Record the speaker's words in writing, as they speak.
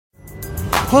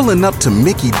Pulling up to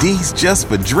Mickey D's just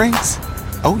for drinks?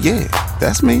 Oh yeah,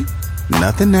 that's me.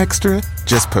 Nothing extra,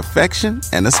 just perfection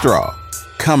and a straw.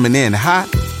 Coming in hot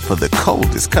for the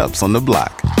coldest cups on the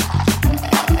block.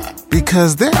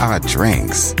 Because there are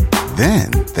drinks.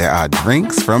 Then there are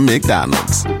drinks from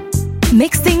McDonald's.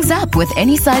 Mix things up with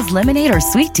any size lemonade or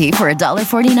sweet tea for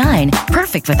 $1.49.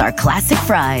 Perfect with our classic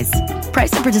fries.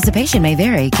 Price and participation may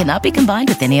vary. Cannot be combined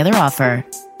with any other offer.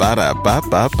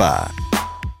 Ba-da-ba-ba-ba.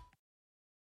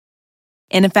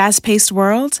 In a fast-paced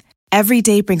world, every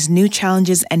day brings new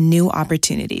challenges and new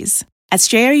opportunities. At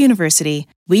Strayer University,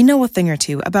 we know a thing or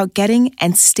two about getting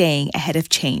and staying ahead of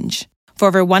change. For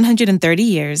over 130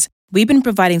 years, we've been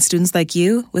providing students like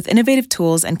you with innovative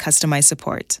tools and customized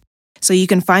support, so you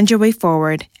can find your way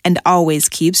forward and always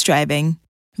keep striving.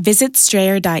 Visit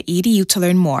strayer.edu to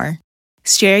learn more.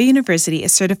 Strayer University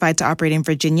is certified to operate in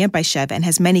Virginia by Chev and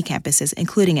has many campuses,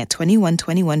 including at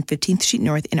 2121 15th Street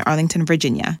North in Arlington,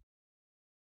 Virginia.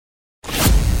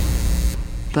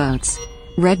 Boats.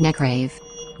 Redneck rave.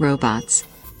 Robots.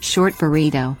 Short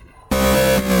burrito.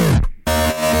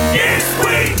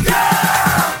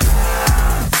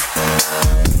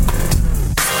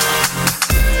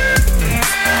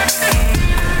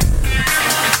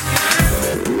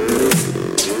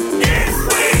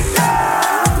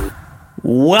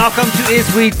 Welcome to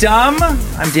Is We Dumb?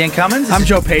 I'm Dan Cummins. I'm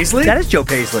Joe Paisley. That is Joe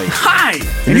Paisley. Hi!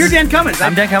 And you're Dan Cummins.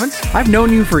 I'm Dan Cummins. I've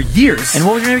known you for years. And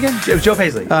what was your name again? Joe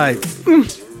Paisley.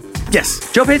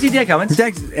 Yes. Joe Paisley, Dan Cummins.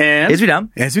 And Is We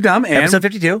Dumb? Is We Dumb. And Episode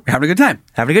 52. We're having a good time.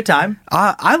 Having a good time.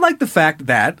 I like the fact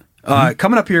that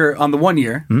coming up here on the 1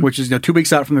 year, which is 2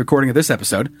 weeks out from the recording of this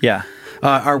episode, Yeah.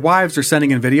 our wives are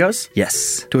sending in videos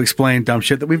Yes. to explain dumb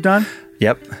shit that we've done.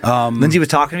 Yep. Lindsay was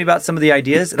talking to me about some of the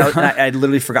ideas, and I'd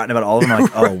literally forgotten about all of them. I'm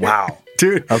like, oh, wow.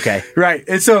 Dude. Okay. Right.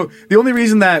 And so the only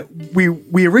reason that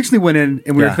we originally went in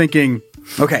and we were thinking,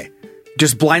 okay,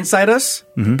 just blindside us.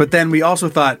 But then we also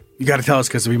thought, you got to tell us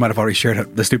because we might have already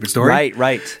shared the stupid story.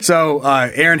 Right. So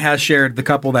Erin has shared the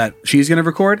couple that she's going to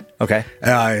record. Okay.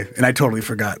 And I totally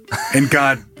forgot. And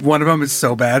God, one of them is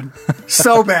so bad.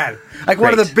 So bad. Like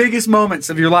one of the biggest moments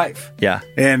of your life. Yeah.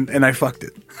 And I fucked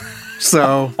it.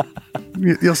 So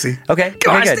you'll see. Okay.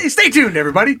 Go on, good. stay tuned,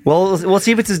 everybody. Well, we'll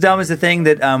see if it's as dumb as the thing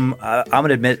that I'm going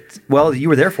to admit. Well, you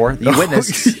were there for. You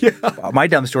witnessed my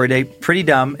dumb story day. Pretty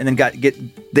dumb, and then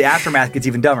the aftermath gets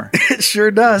even dumber. It sure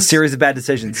does. Series of bad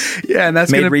decisions. Yeah, and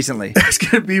that's made recently. That's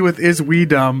going to be with Is We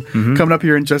Dumb coming up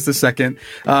here in just a second.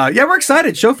 Yeah, we're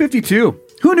excited. Show 52.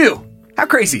 Who knew? How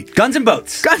crazy. Guns and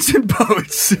boats. Guns and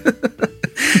boats.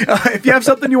 If you have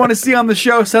something you want to see on the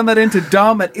show, send that in to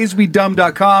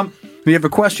dumb@iswedumb.com. If you have a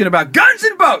question about guns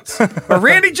and boats, or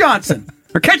Randy Johnson,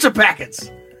 or ketchup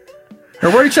packets, or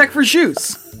where to check for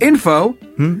shoes,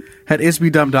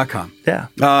 info@iswedumb.com. Yeah.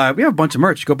 We have a bunch of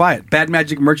merch. Go buy it.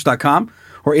 badmagicmerch.com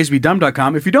or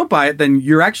iswedumb.com. If you don't buy it, then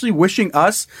you're actually wishing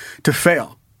us to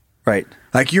fail. Right.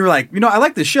 Like you're like, I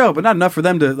like this show, but not enough for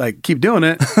them to like keep doing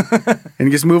it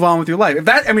and just move on with your life. If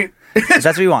that's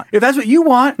what you want. If that's what you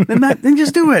want, then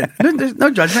just do it. There's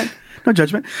no judgment. No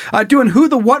judgment. Doing Who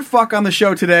the What Fuck on the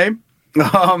show today.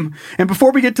 And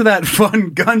before we get to that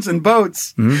fun guns and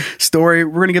boats story,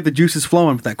 we're going to get the juices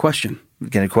flowing with that question.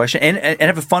 Get a question and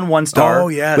have a fun 1-star. Oh,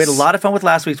 yes. We had a lot of fun with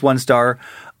last week's 1-star.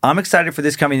 I'm excited for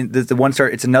this coming. The 1-star.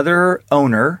 It's another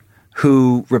owner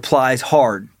who replies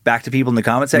hard back to people in the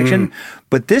comment section.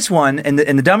 But this one, and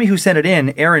the dummy who sent it in,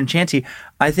 Aaron Chanty,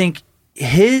 I think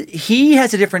he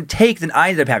has a different take than I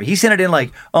ended up having. He sent it in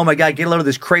like, oh my God, get a load of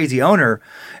this crazy owner.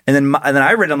 And then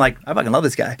I read it, I'm like, I fucking love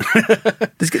this guy.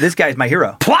 This guy is my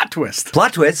hero. Plot twist.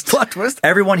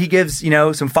 Everyone he gives,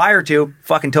 some fire to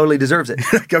fucking totally deserves it.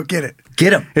 Go get it.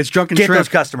 Get him. It's Drunken Get Shrimp. those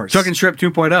customers. Drunken Shrimp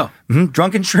 2.0.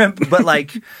 Drunken Shrimp, but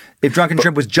like if Drunken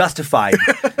Shrimp was justified.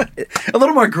 A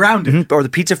little more grounded. Or the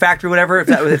Pizza Factory, whatever,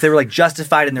 if they were like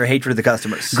justified in their hatred of the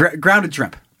customers. Grounded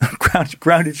shrimp.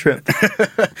 Grounded shrimp.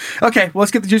 Okay, well,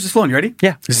 let's get the juices flowing. You ready?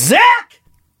 Yeah. Zach!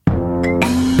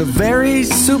 The very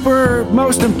super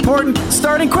most important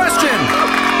starting question.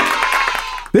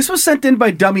 This was sent in by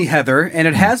Dummy Heather, and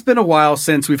it has been a while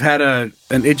since we've had an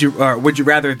would you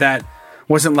rather that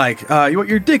wasn't like,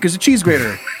 your dick is a cheese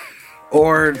grater.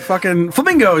 Or fucking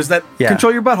flamingos that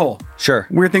control your butthole. Sure.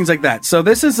 Weird things like that. So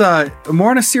this is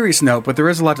more on a serious note, but there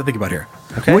is a lot to think about here.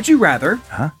 Okay. Would you rather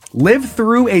live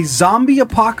through a zombie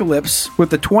apocalypse with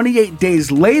the 28 days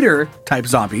later type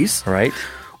zombies? Right.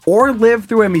 Or live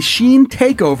through a machine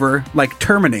takeover like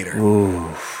Terminator?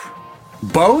 Ooh.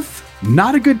 Both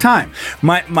not a good time.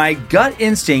 My gut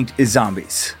instinct is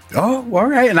zombies. Oh, all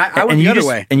right. And I went the other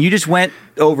way. And you just went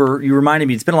over, you reminded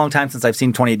me, it's been a long time since I've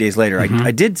seen 28 Days Later.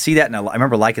 I did see that, and I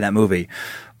remember liking that movie,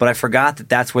 but I forgot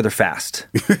that's where they're fast.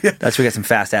 That's where we get some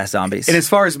fast-ass zombies. And as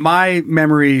far as my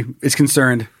memory is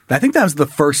concerned, I think that was the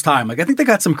first time. Like, I think they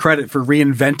got some credit for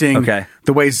reinventing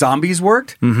the way zombies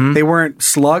worked. They weren't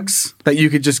slugs that you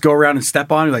could just go around and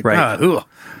step on. You're like,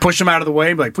 push them out of the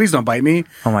way. Be like, please don't bite me.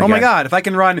 Oh my God. If I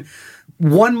can run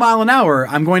 1 mile an hour,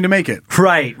 I'm going to make it.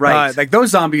 Right. Like those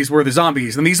zombies were the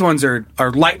zombies, and these ones are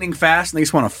lightning fast, and they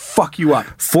just want to fuck you up.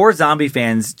 For zombie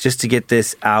fans, just to get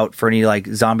this out for any like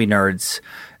zombie nerds,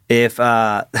 if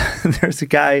there's a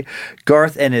guy,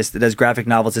 Garth Ennis, that does graphic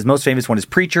novels. His most famous one is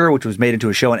Preacher, which was made into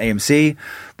a show on AMC,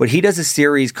 but he does a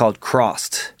series called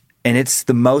Crossed, and it's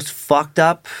the most fucked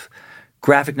up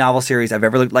graphic novel series I've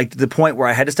ever looked, like to the point where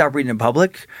I had to stop reading in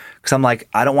public because I'm like,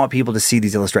 I don't want people to see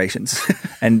these illustrations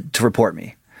and to report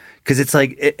me. Because it's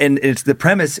like, and it's the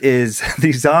premise is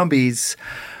these zombies,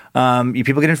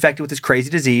 people get infected with this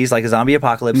crazy disease like a zombie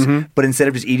apocalypse, but instead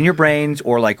of just eating your brains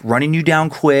or like running you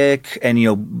down quick and,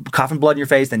 coughing blood in your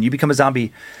face, then you become a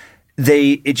zombie.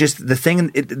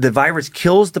 The virus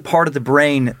kills the part of the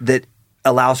brain that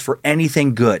allows for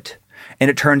anything good. And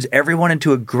it turns everyone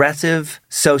into aggressive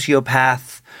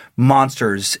sociopath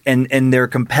monsters, and they're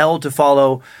compelled to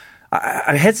follow.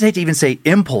 I hesitate to even say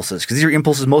impulses, because these are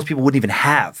impulses most people wouldn't even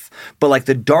have. But like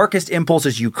the darkest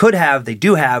impulses you could have, they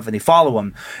do have, and they follow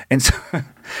them. And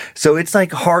so it's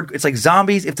like hard. It's like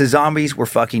zombies. If the zombies were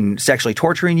fucking sexually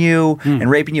torturing you and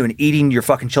raping you and eating your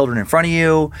fucking children in front of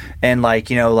you, and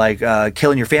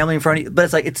killing your family in front of you. But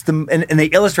it's like and they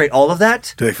illustrate all of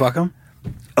that. Do they fuck them?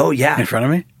 Oh yeah, in front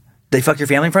of me. They fuck your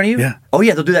family in front of you? Yeah. Oh,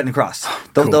 yeah, they'll do that in Cross.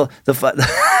 They'll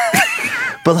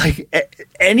but like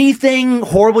anything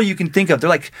horrible you can think of,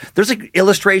 there's like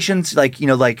illustrations,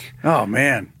 oh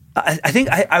man. I think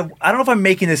I don't know if I'm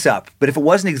making this up, but if it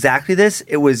wasn't exactly this,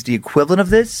 it was the equivalent of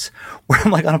this, where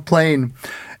I'm like on a plane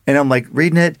and I'm like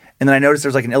reading it, and then I noticed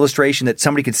there's like an illustration that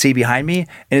somebody could see behind me,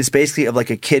 and it's basically of like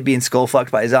a kid being skull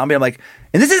fucked by a zombie. I'm like,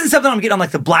 and this isn't something I'm getting on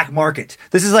like the black market.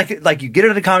 This is like you get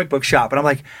it at a comic book shop, and I'm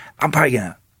like, I'm probably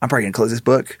gonna close this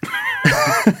book.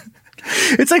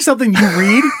 It's like something you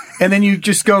read and then you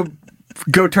just go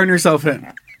turn yourself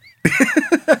in.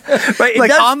 Right,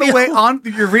 like on the way on,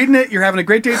 you're reading it, you're having a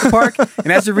great day at the park,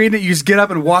 and as you're reading it, you just get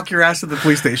up and walk your ass to the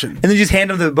police station, and then you just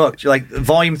hand them the book. You're like,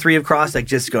 volume 3 of Cross, like,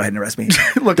 just go ahead and arrest me.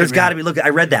 There's got to be. Look, I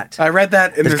read that.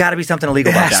 And there's got to be something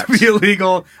illegal about that. It has to be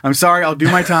illegal. I'm sorry. I'll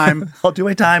do my time. I'll do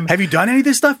my time. Have you done any of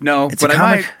this stuff? No, it's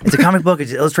a comic book.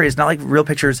 It's illustrated. It's not like real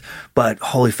pictures, but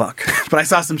holy fuck. But I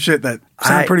saw some shit that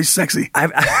sounded pretty sexy.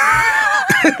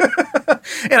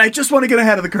 And I just want to get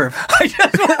ahead of the curve.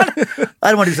 I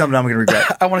don't want to do something I'm going to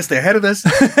regret. I want to stay ahead of this.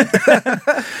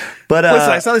 But listen,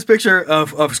 I saw this picture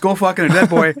of skull fucking a dead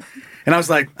boy, and I was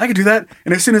like, I could do that.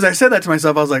 And as soon as I said that to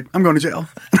myself, I was like, I'm going to jail.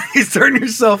 You turn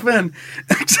yourself in.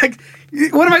 It's like,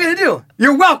 what am I going to do?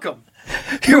 You're welcome.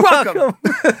 You're welcome.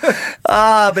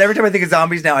 But every time I think of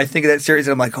zombies now, I think of that series,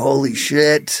 and I'm like, holy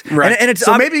shit. Right. And it's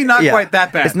so maybe not quite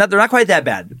that bad. They're not quite that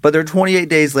bad, but they're 28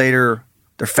 days later.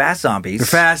 They're fast zombies. They're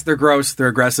fast, they're gross, they're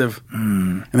aggressive,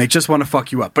 and they just want to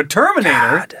fuck you up. But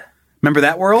Terminator, remember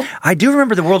that world? I do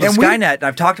remember the world of Skynet, and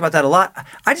I've talked about that a lot.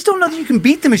 I just don't know that you can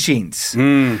beat the machines.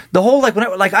 The whole,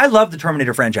 I love the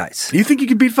Terminator franchise. You think you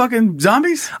can beat fucking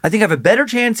zombies? I think I have a better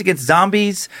chance against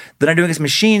zombies than I do against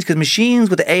machines, because machines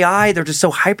with the AI, they're just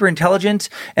so hyper intelligent,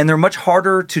 and they're much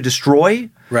harder to destroy.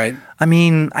 Right. I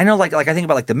mean, I know, like I think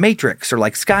about like the Matrix or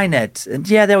like Skynet, and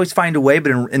yeah, they always find a way.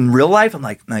 But in real life, I'm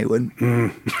like, no, you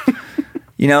wouldn't.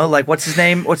 Like what's his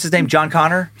name? John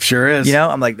Connor. Sure is.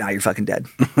 I'm like, nah, you're fucking dead.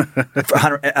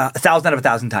 1,000 out of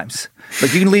 1,000 times.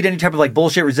 Like you can lead any type of like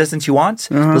bullshit resistance you want.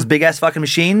 Those big ass fucking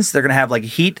machines, they're gonna have like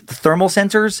heat, the thermal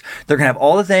sensors. They're gonna have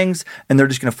all the things, and they're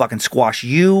just gonna fucking squash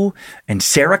you and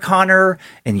Sarah Connor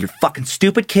and your fucking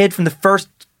stupid kid from the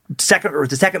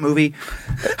second movie.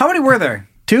 How many were there?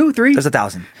 2, 3? There's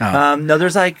 1,000. Oh. No,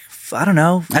 there's like, I don't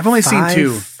know. I've only seen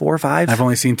 2. 4 or 5. I've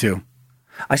only seen 2.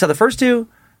 I saw the first 2.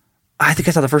 I think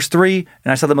I saw the first 3,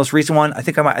 and I saw the most recent one. I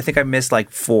think I missed like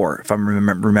 4, if I'm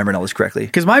remembering all this correctly.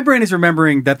 Because my brain is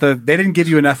remembering that they didn't give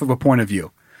you enough of a point of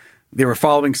view. They were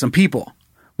following some people.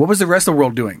 What was the rest of the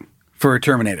world doing for a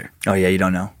Terminator? Oh yeah, you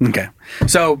don't know. Okay,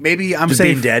 so maybe I'm just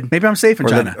safe. Being dead. Maybe I'm safe in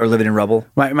China, or living in rubble.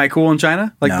 Am I cool in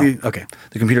China? No. Okay,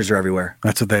 the computers are everywhere.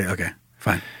 That's what they. Okay,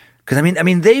 fine. Because I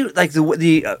mean, they like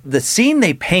the scene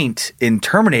they paint in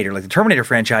Terminator, like the Terminator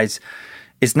franchise,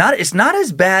 It's not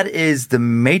as bad as the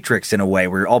Matrix in a way,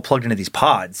 where you're all plugged into these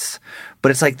pods. But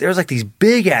it's like there's like these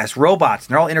big ass robots,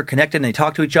 and they're all interconnected, and they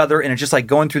talk to each other, and it's just like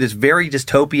going through this very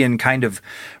dystopian kind of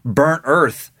burnt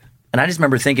Earth. And I just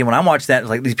remember thinking when I watched that, it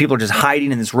was like these people are just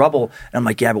hiding in this rubble, and I'm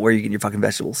like, yeah, but where are you getting your fucking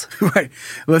vegetables? Right.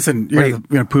 Listen, you're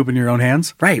gonna poop in your own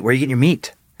hands. Right. Where are you getting your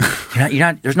meat? You're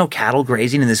not. There's no cattle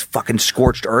grazing in this fucking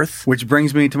scorched Earth. Which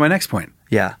brings me to my next point.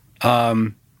 Yeah.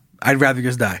 I'd rather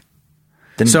just die.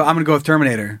 Then, So I'm gonna go with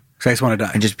Terminator because I just want to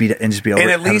die and just be over. And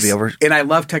at least, be over. and I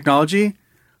love technology.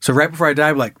 So right before I die,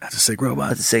 I'm like, that's a sick robot.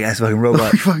 That's a sick ass fucking robot.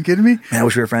 Are you fucking kidding me? Man, I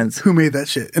wish we were friends. Who made that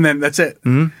shit? And then that's it.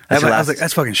 Mm-hmm. I was like,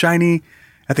 that's fucking shiny.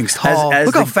 That thing's tall. As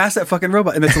Look how fast that fucking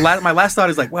robot. And that's my last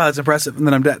thought is like, wow, that's impressive. And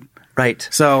then I'm dead. Right.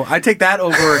 So I take that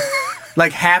over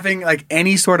like having like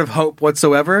any sort of hope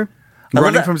whatsoever.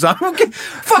 Running from zombies.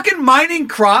 Fucking mining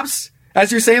crops.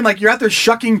 As you're saying, like you're out there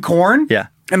shucking corn. Yeah.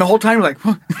 And the whole time you're like,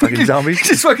 fucking zombies.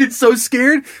 Just fucking so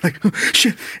scared. Like,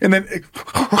 shit. And then,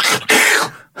 fuck!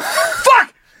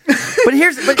 But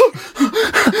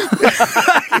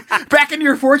back into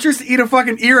your fortress to eat a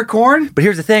fucking ear of corn. But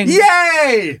here's the thing.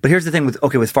 Yay! But here's the thing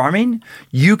with farming,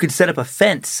 you could set up a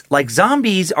fence. Like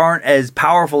zombies aren't as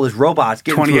powerful as robots.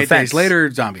 28 days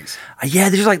later, zombies. Yeah,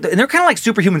 they're just like, and they're kind of like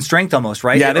superhuman strength almost,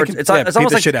 right? Yeah, it's almost the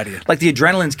like shit out of you. Like the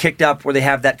adrenaline's kicked up where they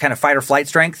have that kind of fight or flight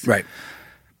strength. Right.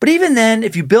 But even then,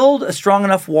 if you build a strong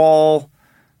enough wall,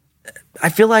 I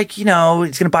feel like, it's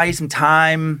going to buy you some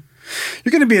time.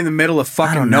 You're going to be in the middle of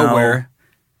fucking nowhere.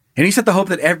 And you set the hope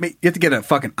that you have to get a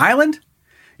fucking island.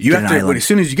 You have to, as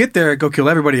soon as you get there, go kill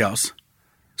everybody else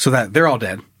so that they're all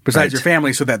dead, besides your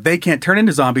family, so that they can't turn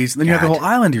into zombies. And then you have the whole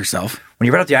island to yourself. When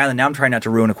you run out the island, now I'm trying not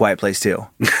to ruin A Quiet Place too.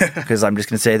 Because I'm just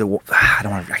going to say I don't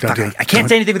want to. I can't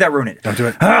say anything without ruining it. Don't do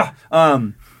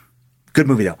it. Good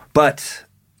movie though. But,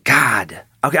 God.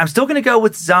 Okay, I'm still going to go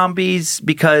with zombies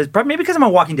because I'm a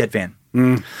Walking Dead fan.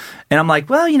 And I'm like,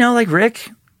 well, like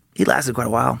Rick, he lasted quite a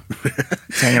while.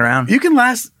 He's hanging around. You can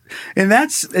last, and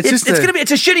it's a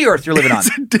shitty Earth you're living on.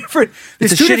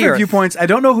 It's two different viewpoints. I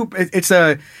don't know who. It's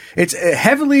a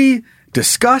heavily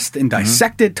discussed and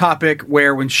dissected topic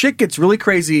where when shit gets really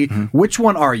crazy, which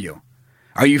one are you?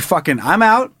 Are you fucking I'm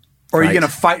out, or are you going to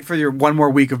fight for your one more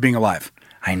week of being alive?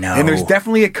 I know. And there's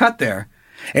definitely a cut there.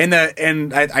 And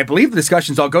I believe the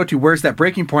discussions I'll go to, where's that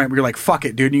breaking point where you're like, fuck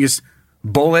it, dude, and you just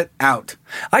bull it out.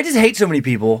 I just hate so many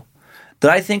people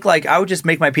that I think like I would just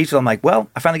make my peace with. I'm like,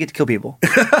 well, I finally get to kill people.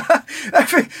 I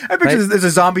picture there's a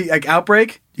zombie like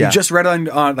outbreak. You just read it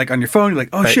on your phone. You're like,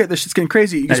 oh shit, this shit's getting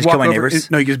crazy. You just walk kill my over.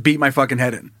 Neighbors. No, you just beat my fucking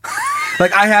head in.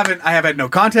 Like I have had no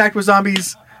contact with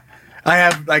zombies. I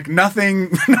have like nothing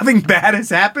bad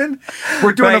has happened.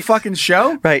 We're doing a fucking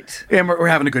show. Right. And we're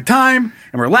having a good time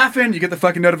and we're laughing. You get the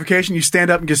fucking notification, you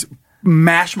stand up and just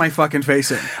mash my fucking face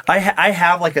in. I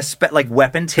have like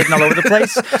weapons hidden all over the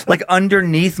place. Like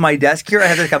underneath my desk here, I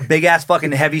have like a big ass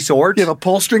fucking heavy sword. You have a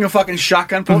pull string of fucking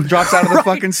shotgun drops out of the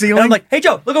fucking ceiling. And I'm like, hey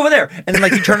Joe, look over there. And then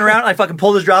like you turn around and I fucking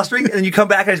pull this drawstring and then you come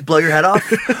back and I just blow your head off.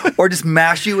 Or just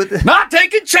mash you with not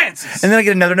taking chances. And then I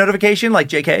get another notification like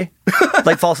JK.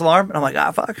 Like false alarm. And I'm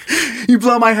like, fuck. You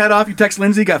blow my head off, you text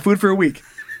Lindsay, got food for a week.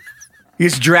 You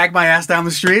just drag my ass down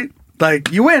the street.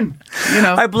 Like, you win,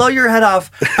 I blow your head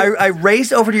off. I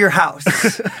race over to your house.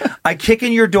 I kick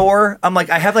in your door. I'm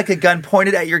like, I have like a gun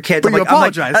pointed at your kids. But I'm you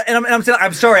apologize. I'm saying,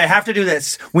 I'm sorry, I have to do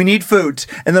this. We need food.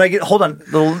 And then I get, hold on,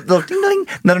 little ding ding,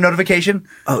 another notification.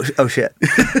 Oh shit.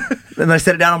 And then I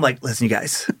set it down. I'm like, listen, you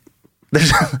guys,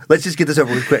 let's just get this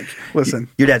over with quick. Listen.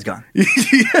 Your dad's gone.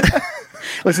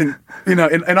 Listen, in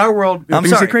our world,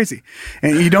 things are crazy.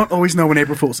 And you don't always know when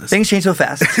April Fool's is. Things change so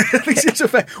fast. Things change so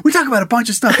fast. We talk about a bunch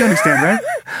of stuff, you understand, right?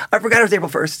 I forgot it was April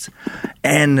 1st.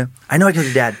 And I know I killed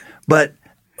your dad, but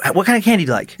what kind of candy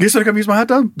do you like? You just want to come use my hot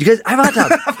tub? You guys, I have a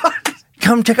hot tub.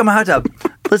 Come check out my hot tub.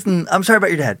 Listen, I'm sorry about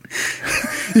your dad.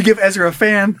 You give Ezra a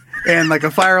fan and like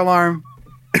a fire alarm.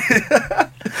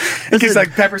 He gives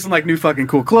like Pepper some like new fucking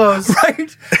cool clothes.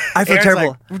 Right? I feel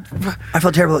terrible. I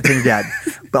feel terrible at killing your dad.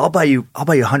 But I'll buy you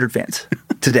 100 fans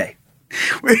today.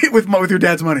 with your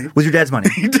dad's money. With your dad's money.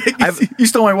 You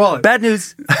stole my wallet. Bad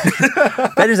news.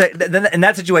 Bad news. In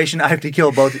that situation, I have to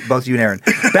kill both you and Aaron.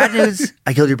 Bad news.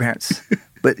 I killed your parents.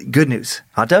 But good news.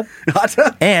 Hot tub. Hot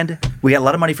tub. And we got a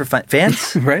lot of money for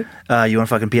fans. Right. You want a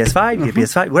fucking PS5? You get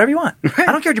PS5. Whatever you want. Right.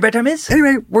 I don't care what your bedtime is.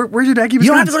 Anyway, where's your dad keep his guns?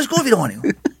 You don't have to go to school if you don't want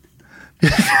to.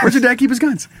 Where's your dad keep his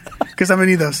guns? Because I'm going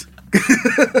to need those.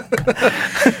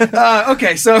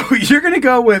 Okay, so you're going to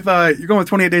go with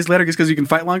 28 Days Later just because you can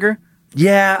fight longer?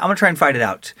 Yeah, I'm going to try and fight it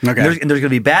out. Okay. There's going to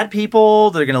be bad people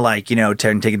that are going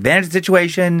to take advantage of the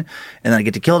situation, and then I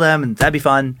get to kill them, and that'd be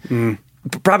fun.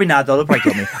 Probably not, though. They'll probably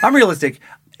kill me. I'm realistic.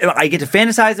 I get to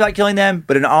fantasize about killing them,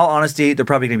 but in all honesty, they're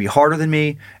probably going to be harder than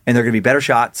me, and they're going to be better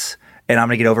shots, and I'm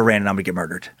going to get overran and I'm going to get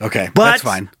murdered. Okay, but that's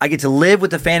fine. I get to live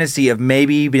with the fantasy of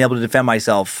maybe being able to defend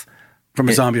myself from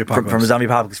a zombie apocalypse. From a zombie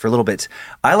apocalypse for a little bit.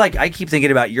 I keep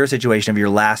thinking about your situation of your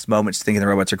last moments, thinking the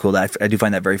robots are cool. I do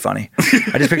find that very funny.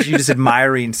 I just picture you just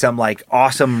admiring some like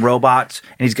awesome robot,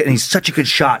 and he's such a good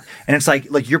shot, and it's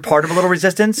like you're part of a little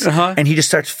resistance, and he just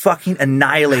starts fucking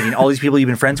annihilating all these people you've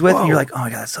been friends with, and you're like, oh my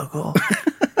god, that's so cool.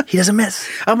 He doesn't miss.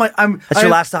 That's your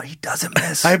last thought. He doesn't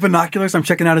miss. I have binoculars. I'm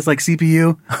checking out his like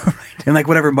CPU and like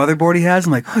whatever motherboard he has.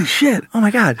 I'm like, holy shit! Oh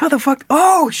my god! How the fuck?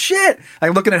 Oh shit!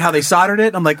 I'm looking at how they soldered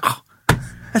it. I'm like, oh.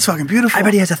 That's fucking beautiful. I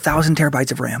bet he has 1,000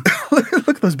 terabytes of RAM. Look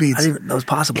at those beads. I didn't even know it was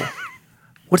possible.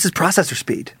 What's his processor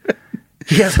speed?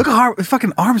 Look how his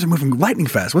fucking arms are moving lightning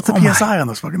fast. What's the PSI on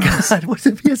those fucking arms? God, what's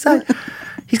the PSI?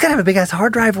 He's got to have a big ass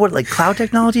hard drive. What, like cloud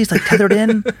technology? He's like tethered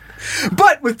in.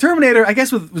 But with Terminator, I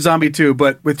guess with Zombie 2,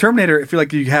 but with Terminator, I feel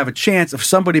like you have a chance of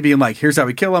somebody being like, here's how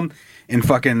we kill him in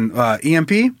fucking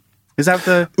EMP. Is that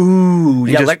the... Ooh,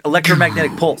 yeah,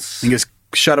 electromagnetic pulse. And just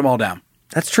shut them all down.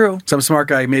 That's true. Some smart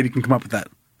guy maybe can come up with that.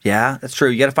 Yeah, that's true.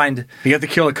 You got to find... You have to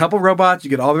kill a couple robots,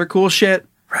 you get all their cool shit.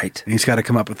 Right. And he's got to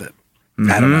come up with it.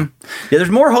 I don't know. Yeah,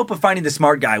 there's more hope of finding the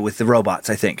smart guy with the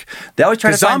robots, I think. They always try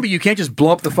to zombie, you can't just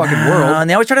blow up the fucking world. And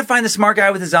they always try to find the smart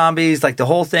guy with the zombies. Like the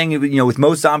whole thing, with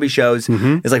most zombie shows,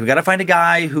 is like we got to find a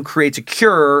guy who creates a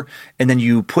cure, and then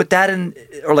you put that in,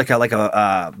 or like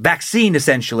a vaccine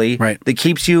essentially, right, that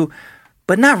keeps you.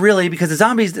 But not really, because the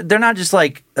zombies, they're not just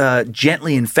like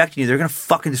gently infecting you. They're going to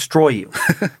fucking destroy you.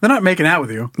 They're not making out with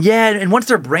you. Yeah, and once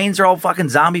their brains are all fucking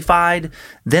zombified,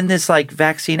 then this like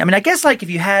vaccine. I mean, I guess like if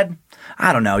you had,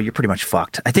 I don't know, you're pretty much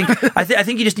fucked. I think I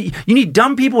think you just need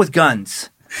dumb people with guns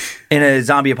in a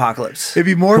zombie apocalypse. It'd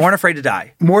be more who aren't afraid to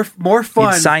die. More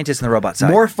fun. Scientists on the robot side.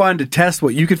 More fun to test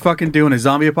what you could fucking do in a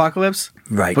zombie apocalypse.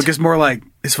 Right. But it's more like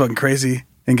it's fucking crazy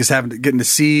and just getting to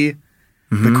see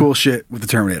the cool shit with the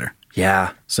Terminator.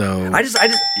 Yeah. So I just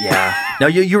yeah. No,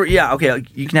 you're okay.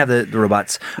 You can have the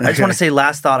robots. I just want to say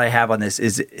last thought I have on this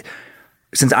is,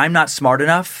 since I'm not smart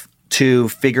enough to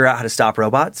figure out how to stop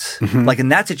robots, like in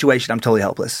that situation, I'm totally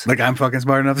helpless. Like I'm fucking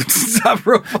smart enough to stop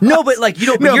robots. No, but like you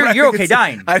don't. No, you're okay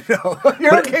dying. I know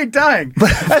you're okay dying.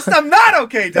 I'm not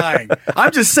okay dying.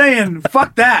 I'm just saying,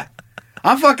 fuck that.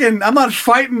 I'm not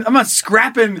fighting. I'm not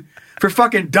scrapping for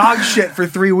fucking dog shit for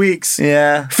 3 weeks.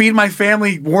 Yeah. Feed my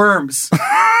family worms.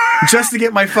 Just to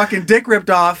get my fucking dick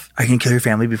ripped off. Are you gonna kill your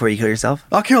family before you kill yourself?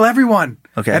 I'll kill everyone.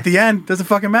 Okay. At the end, doesn't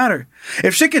fucking matter.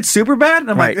 If shit gets super bad,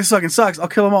 and I'm like, this fucking sucks, I'll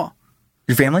kill them all.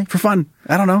 Your family? For fun.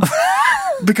 I don't know.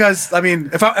 Because, I mean,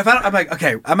 if I'm like,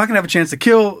 okay, I'm not gonna have a chance to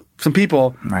kill some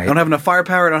people. Right. I don't have enough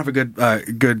firepower. I don't have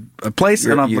a good place. I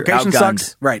don't have location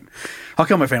sucks. Right. I'll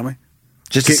kill my family.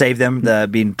 Just to save them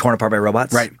being torn apart by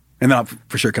robots? Right. And then I'll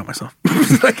for sure kill myself.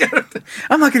 Like,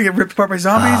 I'm not gonna get ripped apart by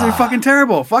zombies. They're fucking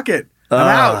terrible. Fuck it. I'm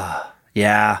out.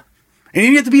 Yeah. And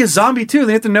you have to be a zombie too.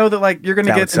 They have to know that like you're going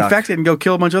to get infected and go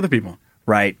kill a bunch of other people.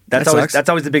 Right. That's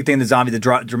always the big thing in the zombie, the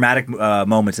dramatic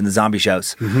moments in the zombie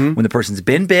shows when the person's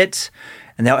been bit.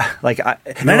 And I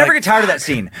never get tired of that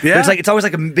scene. Yeah. It's always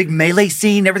like a big melee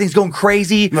scene. Everything's going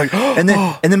crazy. Like, and then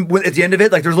at the end of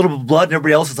it, like there's a little blood, and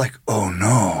everybody else is like, "Oh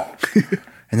no!"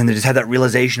 And then they just have that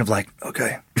realization of like,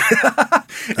 "Okay."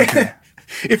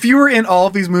 If you were in all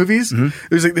of these movies,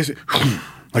 there's like this,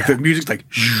 like the music's like,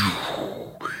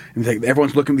 and like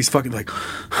everyone's looking at these fucking like,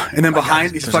 and then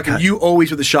behind these fucking you always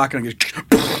with the shotgun goes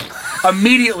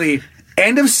immediately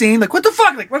end of scene. Like what the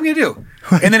fuck? Like what am I gonna do?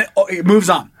 And then it moves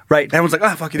on. Right. Everyone's like,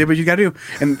 oh, fuck, you did what you got to do.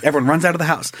 And everyone runs out of the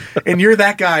house. And you're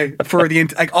that guy for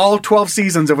like all 12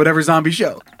 seasons of whatever zombie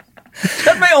show.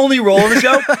 That's my only role in the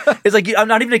show. It's like I'm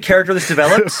not even a character that's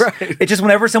developed. Right. It's just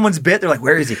whenever someone's bit, they're like,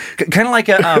 "Where is he?" Kind of like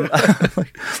a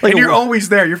and you're always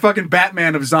there. You're fucking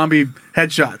Batman of zombie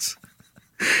headshots.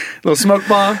 Little smoke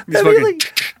bomb.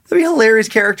 That'd be a hilarious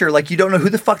character. Like you don't know who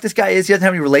the fuck this guy is. He doesn't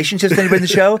have any relationships with anybody in the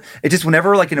show. It's just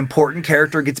whenever like an important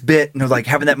character gets bit, and they're like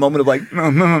having that moment of like,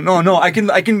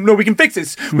 no, we can fix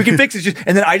this. We can fix this.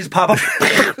 And then I just pop up.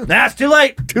 Nah, it's too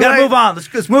late. Gotta move on.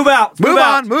 Let's move out.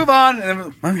 Move on.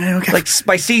 And okay. Like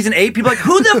by season 8, people are like,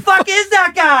 who the fuck is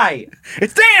that guy?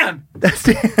 It's Dan. That's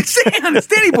Dan. It's Dan. It's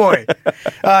Danny Boy.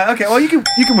 Okay, well you can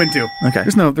win too. Okay.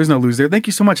 There's no lose there. Thank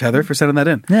you so much, Heather, for sending that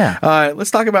in. Yeah.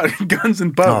 Let's talk about guns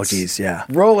and boats. Oh, geez, yeah.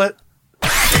 Roll it.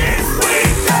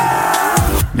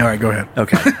 All right, go ahead.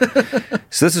 Okay.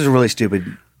 So this is a really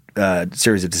stupid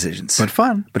series of decisions. But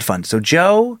fun. So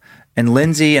Joe and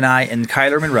Lindsay and I and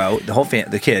Kyler Monroe, the whole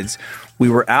the kids, we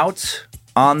were out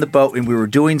on the boat and we were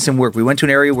doing some work. We went to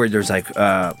an area where there's like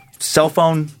cell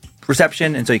phone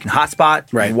reception, and so you can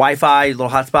hotspot, right? Wi-Fi, little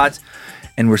hotspots.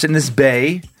 and we're sitting in this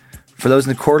bay. For those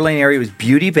in the Coeur d'Alene area, it was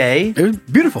Beauty Bay. It was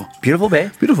beautiful. Beautiful bay.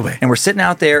 Beautiful bay. And we're sitting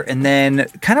out there, and then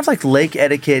kind of like lake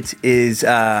etiquette is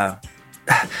there's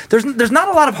not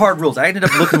a lot of hard rules. I ended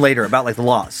up looking later about like the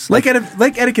laws. Lake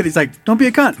etiquette is like, don't be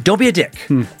a cunt. Don't be a dick.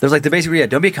 There's like the basic,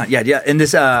 don't be a cunt. Yeah. And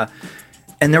this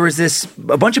and there was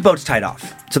a bunch of boats tied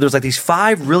off. So there's like these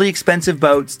 5 really expensive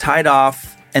boats tied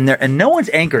off, and no one's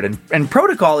anchored. And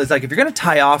protocol is like, if you're going to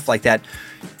tie off like that,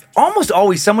 almost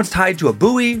always someone's tied to a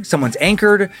buoy, someone's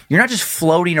anchored. You're not just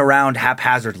floating around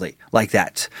haphazardly like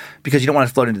that because you don't want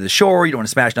to float into the shore. You don't want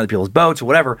to smash into other people's boats or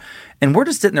whatever. And we're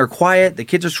just sitting there quiet. The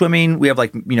kids are swimming. We have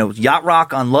like, yacht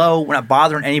rock on low. We're not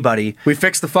bothering anybody. We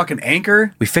fixed the fucking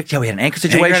anchor. We had an anchor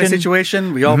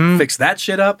situation. We all fixed that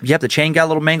shit up. Yep, the chain got a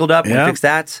little mangled up. Yep. We fixed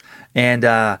that. And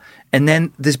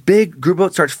then this big group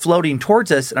boat starts floating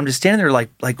towards us. And I'm just standing there like,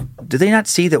 do they not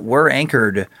see that we're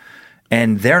anchored?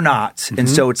 And they're not. And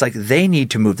so it's like they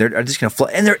need to move. They're just going to float.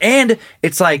 And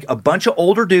it's like a bunch of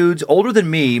older dudes, older than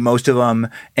me, most of them,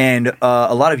 and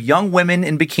a lot of young women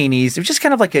in bikinis. It was just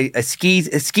kind of like a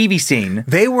skeevy scene.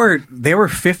 They were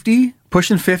 50,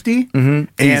 pushing 50. And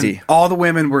Easy. all the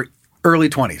women were early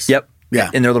 20s. Yep.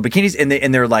 Yeah. In their little bikinis, and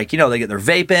they're like, they get their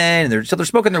vaping, and they're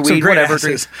smoking their Some weed, great whatever.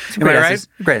 asses. Some Am I great right? asses.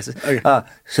 Great asses. Okay.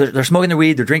 So they're smoking their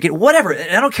weed, they're drinking, whatever.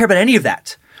 And I don't care about any of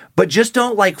that. But just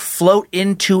don't like float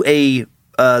into a.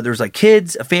 There's like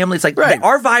kids, a family. It's like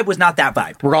our vibe was not that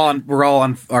vibe. We're all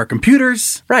on our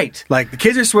computers. Right. Like the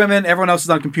kids are swimming, everyone else is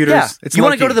on computers. Yeah. It's you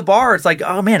want to low-key. go to the bar, it's like,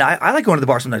 oh man, I like going to the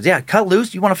bar sometimes. Yeah, cut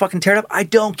loose. You want to fucking tear it up? I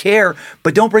don't care.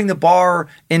 But don't bring the bar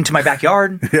into my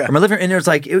backyard or my living room. And there's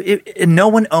like, and no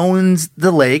one owns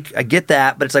the lake. I get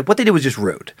that. But it's like, what they did was just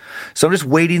rude. So I'm just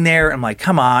waiting there. I'm like,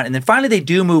 come on. And then finally they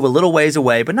do move a little ways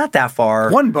away, but not that far.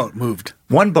 One boat moved.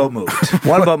 One boat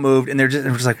moved. And they're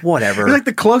just like, whatever. You're like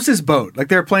the closest boat. Like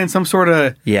they were playing some sort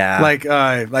of leapfrog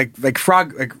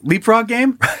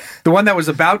game. The one that was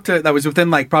within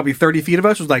like probably 30 feet of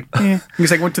us was like,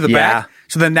 because went to the back.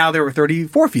 So then now they were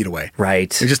 34 feet away. Right.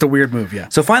 It's just a weird move. Yeah.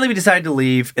 So finally we decided to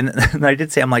leave, and I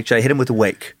did say, I'm like, should I hit him with a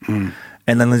wake?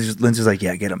 And then Lindsay's like,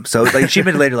 yeah, get him. So like she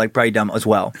admitted later, like probably dumb as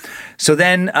well. So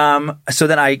then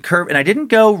I curved, and I didn't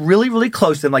go really, really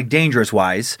close to them, like dangerous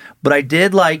wise, but I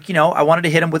did like, I wanted to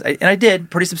hit them with, and I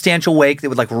did pretty substantial wake that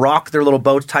would like rock their little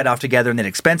boats tied off together, and then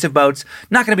expensive boats,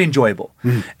 not going to be enjoyable.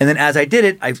 And then as I did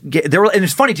it, and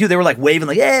it's funny too, they were like waving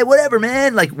like, hey, whatever,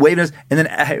 man, like waving us. And then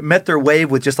I met their wave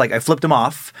with just like, I flipped them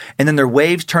off, and then their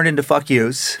waves turned into fuck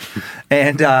yous.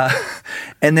 And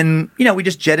then, we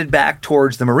just jetted back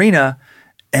towards the marina.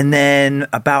 And then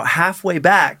about halfway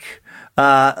back,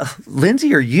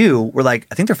 Lindsay or you were like,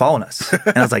 I think they're following us.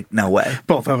 And I was like, no way.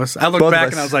 Both of us. I looked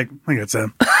back and I was like, I think it's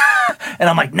them. And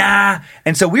I'm like, nah.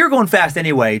 And so we were going fast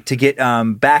anyway to get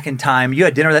back in time. You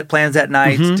had dinner plans that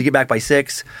night to get back by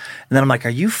 6. And then I'm like, are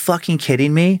you fucking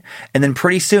kidding me? And then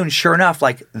pretty soon, sure enough,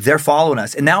 like they're following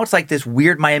us. And now it's like this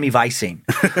weird Miami Vice scene,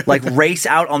 like race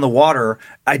out on the water.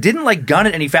 I didn't like gun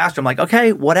it any faster. I'm like,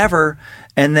 okay, whatever.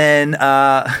 And then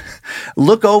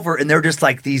look over, and they're just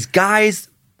like these guys,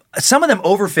 some of them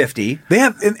over 50. They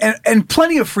have and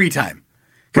plenty of free time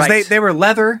because they were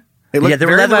leather. They looked they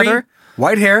were very leathery. leather,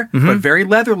 white hair, but very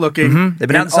leather looking. They've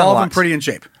been out in the sun all a of them lot. pretty in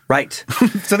shape. Right.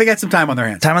 So they got some time on their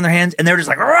hands. And they were just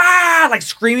like, rah! Like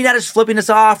screaming at us, flipping us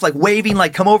off, like waving,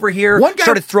 like come over here. One guy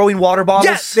started throwing water bottles.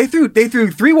 Yes, they threw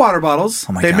 3 water bottles.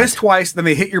 Oh my they God. missed twice, then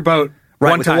they hit your boat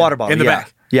one with time the water bottle in the yeah.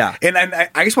 back. Yeah. And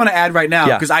I just want to add right now,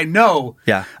 Yeah. because I know,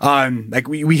 Yeah. like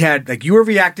we had, like you were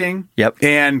reacting, Yep.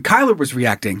 and Kyler was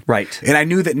reacting. Right. And I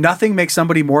knew that nothing makes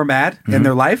somebody more mad in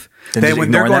their life Than than just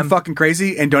when they're ignoring going them. fucking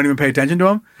crazy and don't even pay attention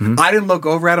to them. I didn't look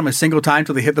over at them a single time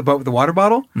until they hit the boat with the water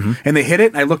bottle, and they hit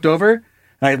it, and I looked over, and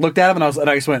I looked at them, and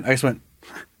I just went, I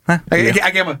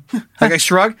gave him a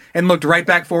shrug and looked right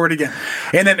back forward again.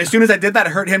 And then as soon as I did that, I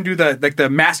heard him do the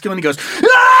masculine. He goes,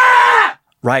 ah!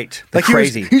 Right. Like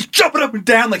crazy. He's jumping up and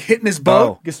down, like hitting his boat.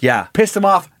 Oh, Just yeah. pissed him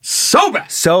off so bad.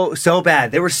 So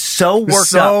bad. They were so worked up.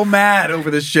 So mad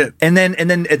over this shit. And then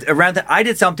around that, I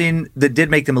did something that did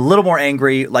make them a little more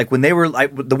angry. Like when they were,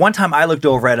 like the one time I looked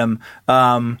over at them,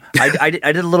 I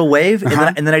did a little wave,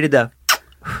 and then I did the.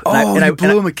 You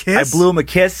blew him a kiss? I blew him a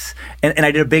kiss, and I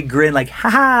did a big grin, like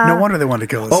ha ha. No wonder they wanted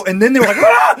to kill us. Oh, and then they were like,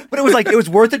 ah! But it was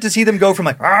worth it to see them go from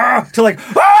like ah! To like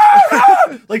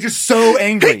ah! Like just so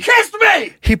angry. He kissed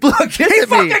me. He blew a kiss He at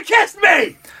me. fucking kissed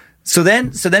me. So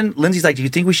then Lindsay's like, do you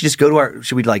think we should just go to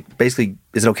should we like basically,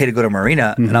 is it okay to go to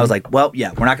Marina? And I was like, well,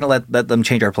 yeah, we're not going to let them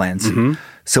change our plans.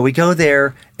 So we go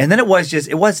there, and then it was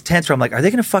tense where I'm like, are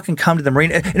they going to fucking come to the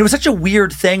marina? And it was such a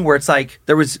weird thing where it's like,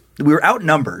 we were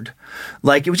outnumbered.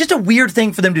 Like, it was just a weird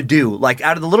thing for them to do. Like,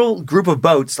 out of the little group of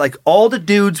boats, like, all the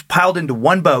dudes piled into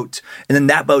one boat, and then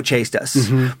that boat chased us.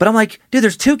 But I'm like, dude,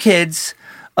 there's 2 kids,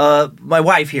 my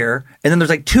wife here, and then there's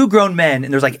like 2 grown men,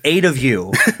 and there's like 8 of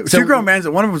you. So, 2 grown men,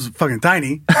 one of them was fucking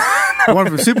tiny. One of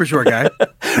them was a super short guy.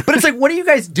 But it's like, what are you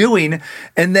guys doing?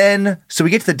 And then, so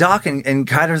we get to the dock, and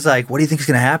Kyler's like, what do you think is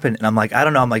going to happen? And I'm like, I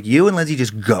don't know. I'm like, you and Lindsay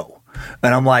just go.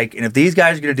 And I'm like, and if these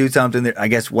guys are going to do something, I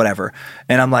guess whatever.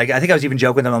 And I'm like, I think I was even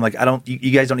joking with them. I'm like,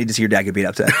 you guys don't need to see your dad get beat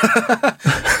up today.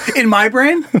 In my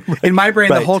brain, right.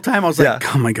 The whole time I was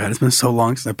like, oh my God, it's been so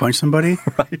long since I punched somebody.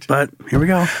 Right. But here we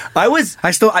go.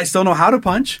 I still know how to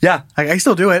punch. Yeah. I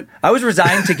still do it. I was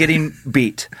resigned to getting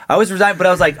beat. I was resigned, but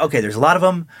I was like, okay, there's a lot of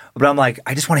them. But I'm like,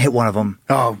 I just want to hit one of them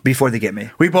before they get me.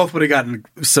 We both would have gotten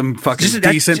some fucking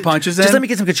decent punches in. Just let me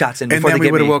get some good shots in before they get me. And then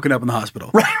we would have woken up in the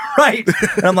hospital. Right.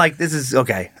 And I'm like, this is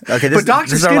okay. But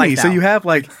dogs are skinny, so you have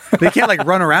they can't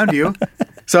run around you.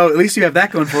 So at least you have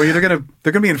that going for you. They're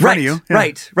gonna be in front of you.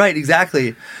 Yeah. Right,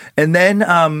 exactly. And then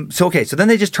so then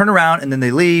they just turn around and then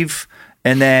they leave.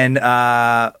 And then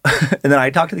I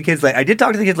talked to the kids. I did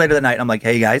talk to the kids later that night. I'm like,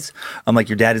 hey guys, I'm like,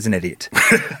 your dad is an idiot.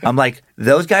 I'm like,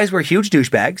 those guys were huge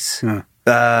douchebags.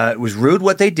 It was rude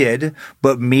what they did,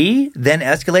 but me then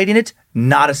escalating it,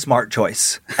 not a smart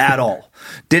choice at all.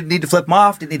 Didn't need to flip them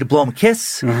off. Didn't need to blow them a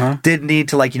kiss. Didn't need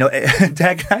to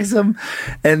antagonize them.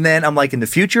 And then I'm like, in the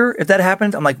future, if that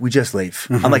happens, I'm like, we just leave.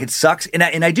 I'm like, it sucks. And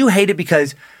I do hate it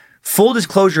because, full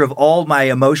disclosure of all my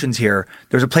emotions here,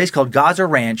 there's a place called Gaza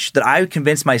Ranch that I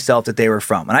convinced myself that they were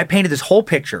from. And I painted this whole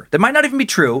picture that might not even be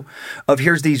true of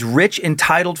here's these rich,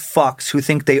 entitled fucks who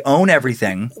think they own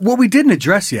everything. What we didn't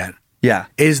address yet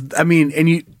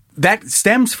that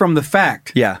stems from the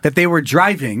fact that they were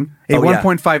driving a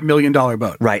 $1.5 million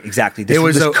boat. Right, exactly. It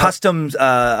was a customs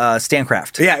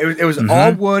Standcraft. Yeah, it was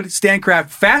all wood, Standcraft,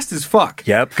 fast as fuck.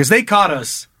 Yep. Because they caught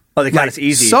us. Oh, they got us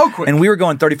easy. So quick. And we were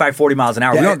going 35, 40 miles an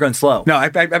hour. We weren't going slow. No, I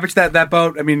bet you that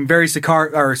boat, very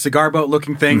cigar boat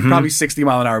looking thing, probably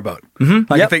 60-mile-an-hour boat.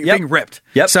 Thing ripped.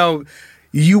 Yep. So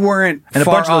you weren't and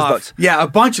far a bunch off. of those boats. Yeah, a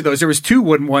bunch of those. There was 2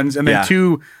 wooden ones and then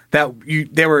 2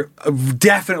 they were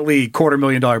definitely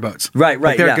 $250,000 boats. Right.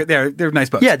 They're nice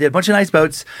boats. Yeah, they had a bunch of nice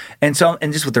boats. And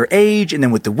just with their age and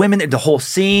then with the women and the whole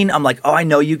scene, I'm like, oh, I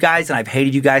know you guys and I've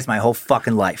hated you guys my whole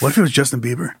fucking life. What if it was Justin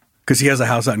Bieber? Because he has a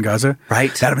house out in Gaza.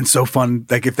 Right. That'd have been so fun.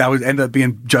 Like if that would end up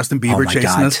being Justin Bieber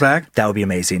chasing us back. That would be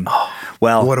amazing.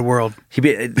 Well, what a world. Him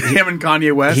and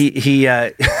Kanye West. He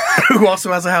who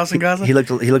also has a house in Gaza. He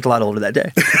looked a lot older that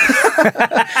day.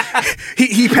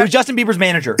 he was Justin Bieber's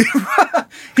manager.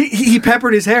 he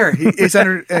peppered his hair. It's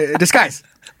under disguise.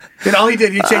 And all he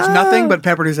did, he changed nothing but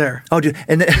peppered his hair. Oh, dude.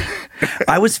 And then,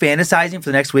 I was fantasizing for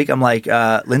the next week. I'm like,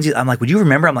 Lindsay, would you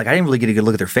remember? I'm like, I didn't really get a good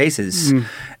look at their faces.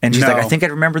 And she's like, I think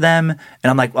I'd remember them. And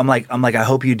I'm like, I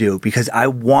hope you do. Because I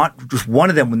want just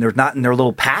one of them when they're not in their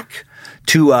little pack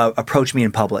to approach me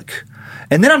in public.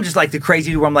 And then I'm just like the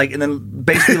crazy where I'm like, and then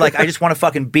basically I just want to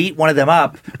fucking beat one of them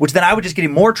up, which then I would just get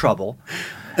in more trouble.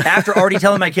 After already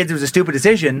telling my kids it was a stupid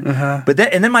decision. But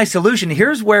then my solution,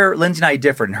 here's where Lindsay and I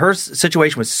differed. And her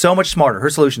situation was so much smarter. Her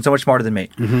solution so much smarter than me.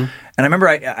 And I remember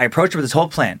I approached her with this whole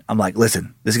plan. I'm like,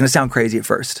 listen, this is going to sound crazy at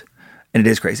first. And it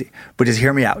is crazy. But just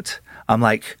hear me out. I'm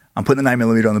like, I'm putting the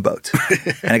 9mm on the boat.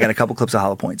 And I got a couple clips of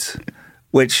hollow points.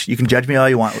 Which you can judge me all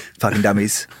you want, fucking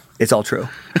dummies. It's all true.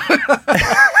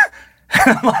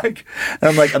 I'm not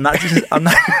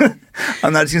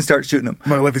just gonna start shooting them. I'm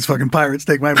gonna let these fucking pirates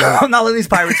take my boat. I'm not letting these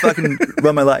pirates fucking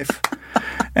run my life.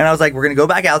 And I was like, we're gonna go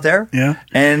back out there. Yeah.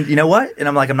 And you know what? And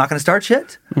I'm like, I'm not gonna start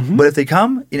shit. But if they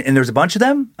come and there's a bunch of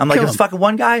them, I'm like, if it's fucking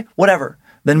one guy, whatever.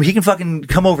 Then he can fucking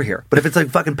come over here. But if it's like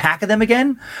a fucking pack of them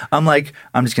again, I'm like,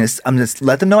 I'm just gonna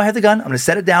let them know I have the gun. I'm gonna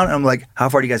set it down, and I'm like, how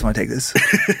far do you guys want to take this?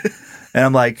 And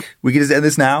I'm like, we can just end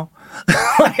this now.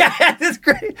 Like, I had this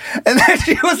great, and then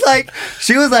she was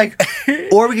like,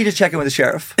 or we could just check in with the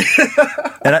sheriff.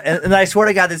 And I swear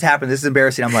to God, this happened. This is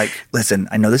embarrassing. I'm like, listen,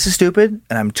 I know this is stupid,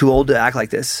 and I'm too old to act like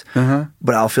this,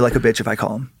 but I'll feel like a bitch if I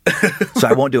call him. So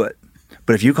I won't do it.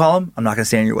 But if you call him, I'm not going to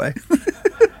stand in your way.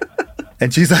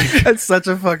 And she's like, that's such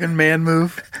a fucking man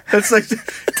move. That's like,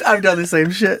 I've done the same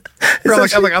shit. I'm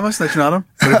like, I'm not snitching on him.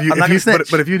 But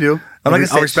if you do, I'll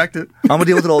respect it. I'm going to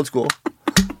deal with it old school.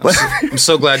 I'm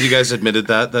so glad you guys admitted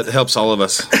that. That helps all of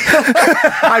us.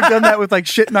 I've done that with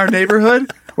shit in our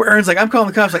neighborhood where Aaron's like, I'm calling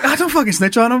the cops. Like, don't fucking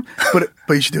snitch on him. But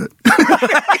you should do it. Because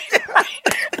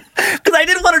I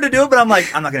didn't want her to do it, but I'm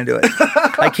like, I'm not going to do it.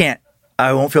 I can't.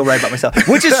 I won't feel right about myself.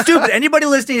 Which is stupid. Anybody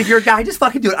listening, if you're a guy, just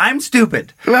fucking do it. I'm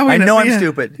stupid. Well, I know I'm yeah.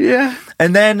 stupid. Yeah.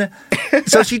 And then,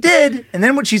 so she did. And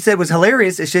then what she said was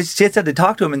hilarious. Is she had said to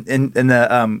talk to him in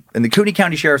the Cooney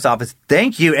County Sheriff's Office.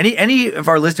 Thank you. Any of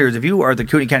our listeners, if you are the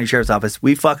Cooney County Sheriff's Office,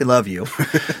 we fucking love you.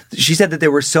 She said that they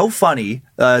were so funny.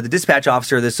 The dispatch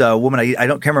officer, this woman, I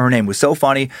can't remember her name, was so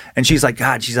funny. And she's like,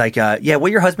 God, she's like, yeah,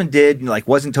 what your husband did, like,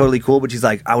 wasn't totally cool. But she's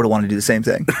like, I would have wanted to do the same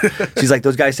thing. She's like,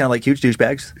 those guys sound like huge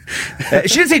douchebags.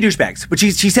 She didn't say douchebags, but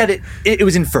she said it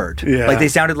was inferred. Yeah. Like they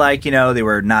sounded like, they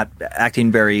were not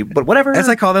acting very, but whatever. As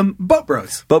I call them, boat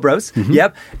bros. Boat bros.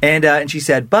 Yep. And she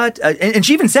said, but, and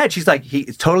she even said, she's like,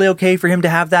 it's totally okay for him to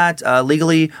have that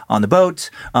legally on the boat.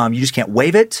 You just can't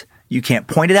wave it. You can't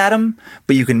point it at them,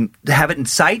 but you can have it in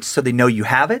sight so they know you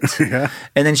have it. Yeah.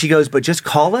 And then she goes, but just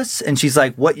call us. And she's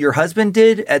like, what your husband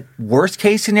did at worst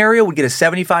case scenario would get a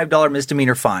 $75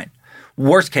 misdemeanor fine.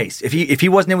 Worst case, if he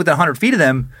wasn't in within 100 feet of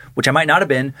them, which I might not have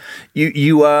been,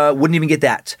 you wouldn't even get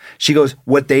that. She goes,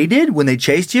 what they did when they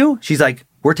chased you? She's like,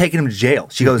 we're taking him to jail.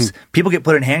 She goes, people get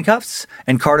put in handcuffs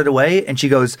and carted away. And she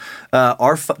goes,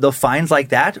 the fines like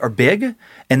that are big,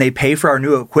 and they pay for our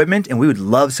new equipment, and we would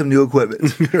love some new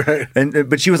equipment. Right.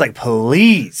 But she was like,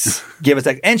 please give us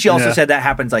that. And she also said that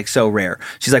happens like so rare.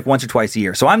 She's like once or twice a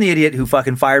year. So I'm the idiot who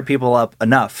fucking fired people up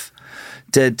enough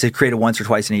to create a once or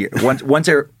twice in a year, once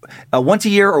a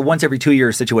year or once every 2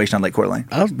 years situation on Lake Coeur d'Alene.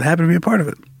 I was happy to be a part of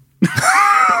it.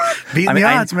 Beating the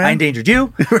odds, man. I endangered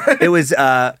you. It was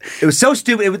so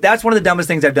stupid. That's one of the dumbest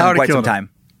things I've done in quite some time.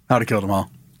 I would have killed them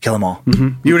all. Kill them all.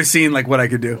 Mm-hmm. You would have seen like what I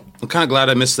could do. I'm kind of glad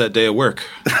I missed that day of work.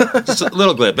 Just a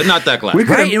little glad, but not that glad.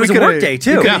 Right, it was a work day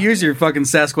too. You could use your fucking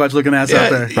Sasquatch looking ass out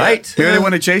there. Right. Here they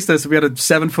want to chase us. We had a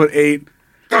 7'8"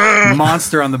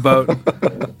 monster on the boat.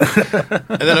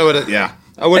 And then I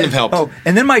wouldn't have helped. Oh,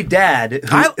 and then my dad,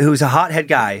 who's a hothead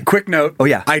guy. Quick note. Oh,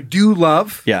 yeah. I do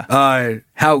love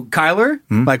how Kyler,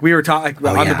 like we were talking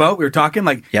on the boat, we were talking,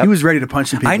 like he was ready to punch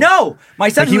some people. I know. My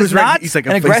son like, was not he's like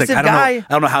an aggressive guy. I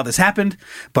don't know how this happened,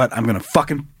 but I'm going to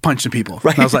fucking punch some people.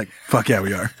 Right. And I was like, fuck yeah,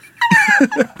 we are.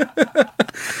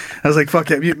 I was like, fuck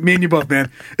yeah, me and you both,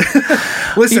 man.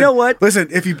 Listen, you know what? Listen,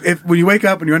 if when you wake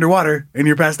up and you're underwater and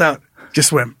you're passed out, just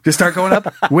swim. Just start going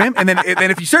up, swim, and then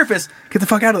if you surface, get the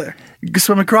fuck out of there. You can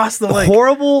swim across the lake.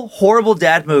 Horrible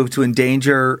dad move to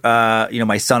endanger,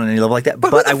 my son on any level like that.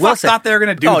 But I will say, thought they were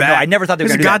going to do that. No, I never thought they were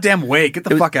going to do that. There's a goddamn wake. Get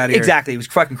the fuck out of here. Exactly. It was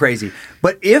fucking crazy.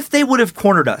 But if they would have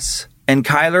cornered us, and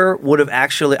Kyler would have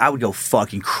I would go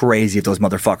fucking crazy if those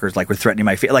motherfuckers were threatening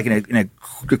my face, like in a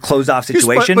closed off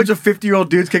situation. A bunch of 50-year-old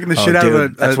dudes kicking the shit out of a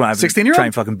 16-year-old. Try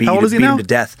and fucking beat How old is he beat now? him to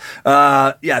death.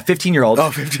 15-year-old. Oh,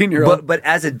 15-year-old. But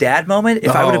as a dad moment,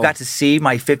 if I would have got to see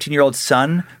my 15-year-old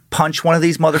son punch one of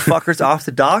these motherfuckers off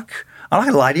the dock, I'm not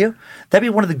gonna lie to you. That'd be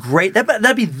one of the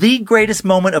that'd be the greatest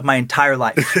moment of my entire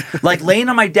life. Like laying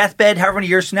on my deathbed, however many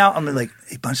years from now, I'm like,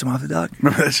 hey, punch him off the dock.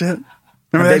 Remember that shit?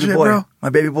 My baby boy, bro? My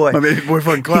baby boy. My baby boy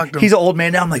fucking clocked him. He's an old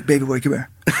man now. I'm like, baby boy, come here.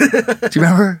 Do you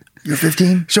remember? You're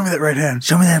 15. Show me that right hand.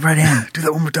 Show me that right hand. Do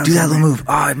that one more time. Do that little move.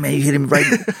 Oh, man, you hit him right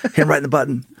in the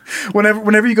button.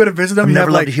 Whenever you go to visit them, you never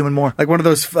have loved a human more. Like one of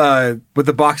those what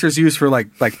the boxers use for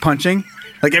like punching.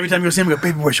 Like every time you go see him, you go,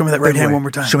 baby boy, show me that right hand one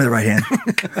more time. Show me the right hand.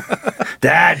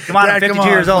 Dad, come on, I'm 52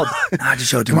 yeyears old. Nah, just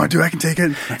show it to Come me. on, dude, I can take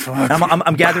it.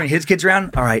 I'm gathering his kids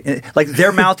around. All right. Like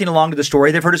they're mouthing along to the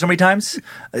story they've heard it so many times.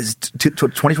 It's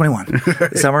 2021.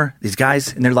 Summer, these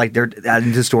guys, and they're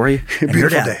adding to the story.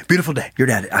 Beautiful day. Your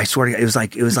dad, I swear to God,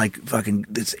 it was like fucking,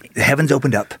 the heavens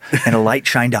opened up and a light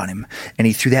shined on him. And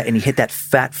he threw that and he hit that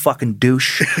fat fucking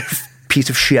douche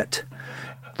piece of shit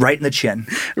right in the chin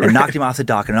and knocked him off the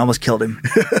dock and almost killed him.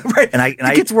 Right. And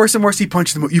it gets worse and worse. You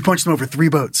punched them over 3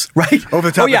 boats. Right.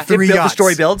 Over the top of 3 yachts. yachts. The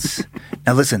story builds.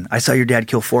 Now listen, I saw your dad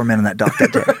kill 4 men on that dock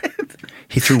that day. Right.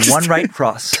 He threw one right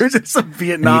cross. Turns into some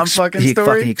Vietnam fucking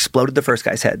story. He exploded the first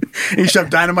guy's head. He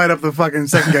shoved dynamite up the fucking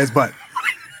second guy's butt.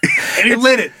 And he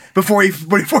lit it before he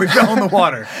fell in the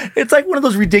water. It's like one of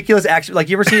those ridiculous action. Like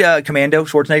you ever see Commando,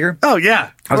 Schwarzenegger? Oh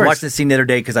yeah, I was watching this scene the other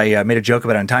day because I made a joke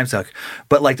about it on Time Suck.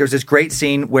 But like, there's this great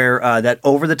scene where that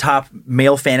over the top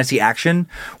male fantasy action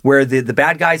where the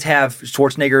bad guys have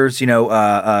Schwarzenegger's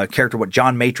character,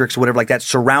 John Matrix or whatever like that,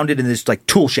 surrounded in this like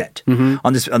tool shed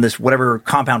on this whatever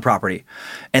compound property,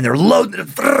 and they're loading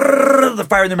they're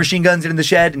firing their machine guns in the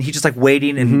shed, and he's just like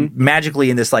waiting, and magically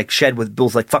in this like shed with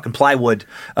bills like fucking plywood,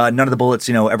 none of the bullets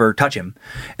ever touch him,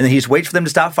 and then he just waits for them to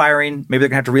stop firing. Maybe they're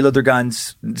gonna have to reload their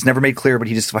guns. It's never made clear, but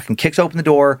he just fucking kicks open the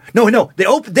door. No, they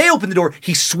open the door.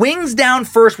 He swings down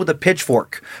first with a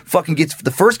pitchfork. Fucking gets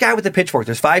the first guy with the pitchfork.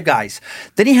 There's 5 guys.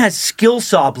 Then he has skill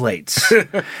saw blades,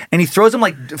 and he throws them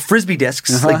like frisbee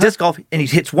discs, like disc golf, and he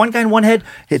hits one guy in one head,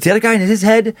 hits the other guy in his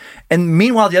head, and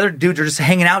meanwhile the other dudes are just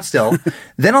hanging out still.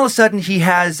 Then all of a sudden he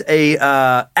has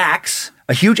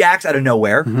a huge axe out of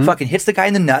nowhere, fucking hits the guy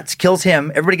in the nuts, kills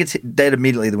him. Everybody gets dead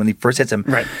immediately when he first hits him.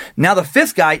 Right. Now the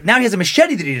 5th guy, now he has a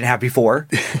machete that he didn't have before,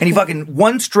 and he fucking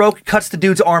one stroke cuts the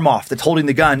dude's arm off that's holding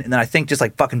the gun, and then I think just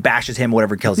like fucking bashes him,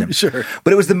 whatever, kills him. Sure.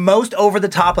 But it was the most over the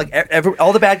top, like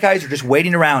all the bad guys are just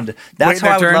waiting around. That's how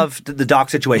I would love the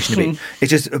Doc situation to be. It's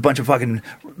just a bunch of fucking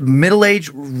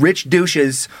middle-aged rich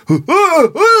douches who,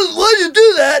 why'd you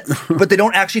do that? But they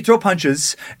don't actually throw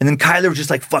punches, and then Kyler was just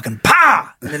like fucking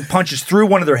pa, and then punches through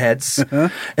one of their heads,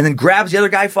 and then grabs the other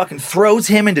guy, fucking throws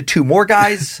him into 2 more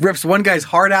guys, rips one guy's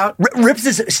heart out, rips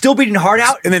his still beating heart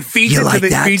out, and then feeds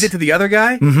it to the other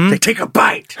guy. They take a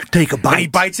bite, and he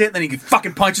bites it, and then he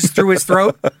fucking punches through his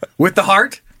throat with the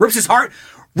heart, rips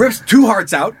 2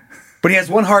 hearts out. But he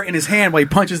has one heart in his hand while he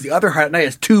punches the other heart, and now he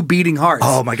has 2 beating hearts.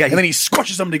 Oh my God. And then he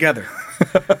squishes them together.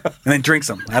 And then drinks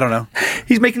them. I don't know.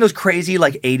 He's making those crazy,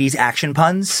 like, 80s action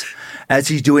puns as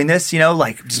he's doing this,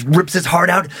 like, just rips his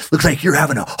heart out. Looks like you're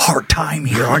having a hard time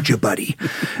here, aren't you, buddy?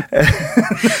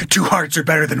 2 hearts are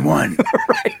better than 1.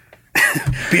 Right.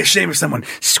 Be ashamed if someone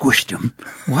squished him.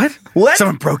 What?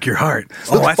 Someone broke your heart.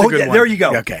 Oh, that's a good one. There you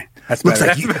go. Okay. That's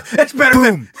better. That's better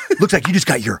boom. Looks like you just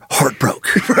got your heart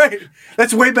broke. Right.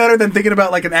 That's way better than thinking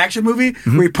about like an action movie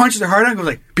where he punches their heart out and goes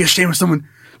like, be ashamed if someone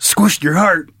squished your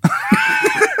heart.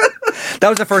 That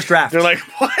was the first draft. They're like,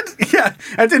 what? Yeah,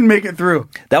 that didn't make it through.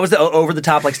 That was the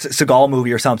over-the-top like Seagal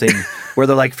movie or something where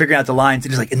they're like figuring out the lines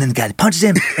and he's like, and then the guy punches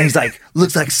him and he's like,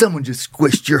 looks like someone just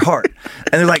squished your heart.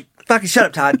 And they're like, fucking shut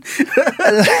up, Todd.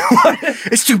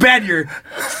 It's too bad you're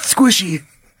squishy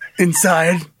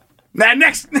inside.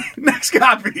 Next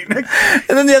copy. And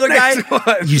then the other guy,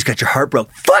 you just got your heart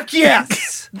broke. Fuck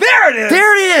yes! There it is!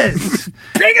 There it is!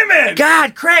 Bring him in!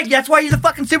 God, Craig, that's why you're the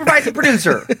fucking supervising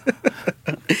producer.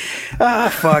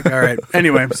 Fuck, all right.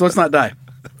 Anyway, so let's not die.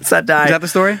 Let's not die. Is that the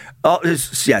story? Oh,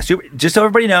 yeah. Just so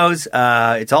everybody knows,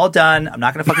 it's all done. I'm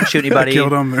not going to fucking shoot anybody.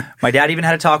 Killed him. My dad even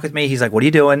had a talk with me. He's like, what are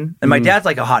you doing? And my dad's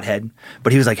like a hothead,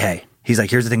 but he was like, hey. He's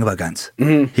like, here's the thing about guns.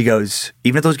 He goes,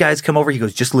 even if those guys come over, he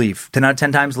goes, just leave. 10 out of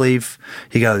 10 times leave.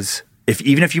 He goes,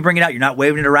 even if you bring it out, you're not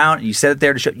waving it around, and you set it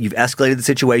there to show you've escalated the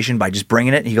situation by just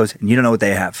bringing it. And he goes, and you don't know what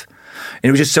they have. And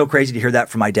it was just so crazy to hear that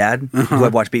from my dad, who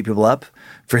I've watched beat people up,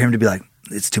 for him to be like,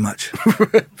 it's too much.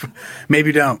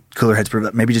 Maybe don't. Cooler heads prove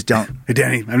it. Maybe just don't. Hey,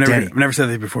 Danny, I've never said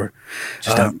that before.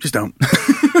 Just don't.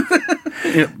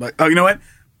 You know what?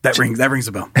 That rings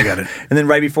a bell. I got it. And then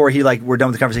right before we're done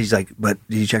with the conversation, he's like, but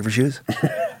did you check for shoes?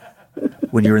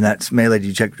 When you were in that melee,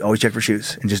 did you always check for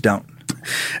shoes and just don't?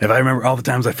 If I remember all the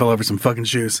times I fell over some fucking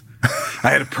shoes. I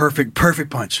had a perfect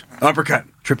punch. Uppercut.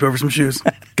 Tripped over some shoes.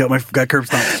 Got curb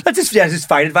stomped. That's just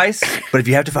fight advice. But if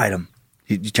you have to fight them,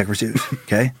 you check for shoes,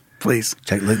 okay? Please.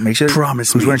 Check, make sure.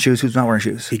 Promise who's me. wearing shoes, who's not wearing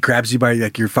shoes. He grabs you by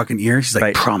your fucking ear. He's like,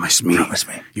 right. Promise me. Promise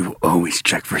me. You will always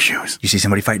check for shoes. You see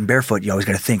somebody fighting barefoot, you always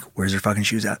got to think, where's their fucking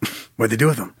shoes at? What'd they do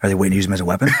with them? Are they waiting to use them as a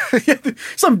weapon?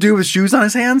 Some dude with shoes on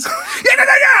his hands.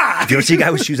 If you ever see a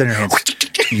guy with shoes on your hands,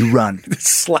 you run. The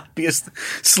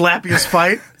slappiest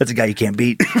fight. That's a guy you can't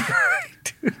beat.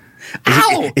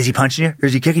 Ow! Is he punching you or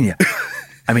is he kicking you?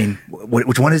 I mean,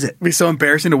 which one is it? It'd be so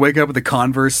embarrassing to wake up with a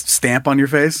Converse stamp on your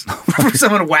face for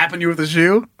someone whapping you with a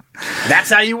shoe. That's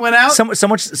how you went out? So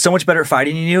much better at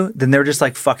fighting than you than they're just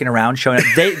like fucking around showing up.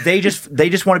 They just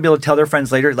want to be able to tell their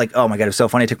friends later, like, oh my God, it was so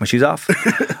funny. I took my shoes off.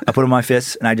 I put them on my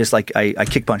fists and I just I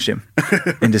kick punched him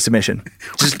into submission.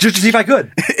 Just to see if I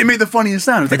could. It made the funniest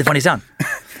sound. It made the funniest sound.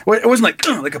 Well, it wasn't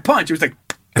like a punch. It was like...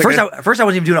 At first I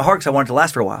wasn't even doing it hard because I wanted it to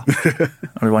last for a while.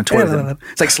 I want to them.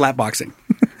 It's like slap boxing.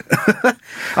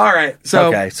 All right.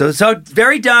 So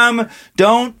very dumb.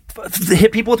 Don't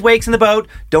hit people with wakes in the boat.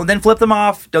 Don't then flip them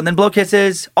off. Don't then blow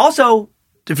kisses. Also,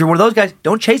 if you're one of those guys,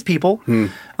 don't chase people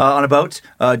on a boat.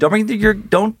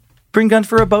 Don't bring guns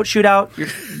for a boat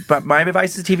shootout. My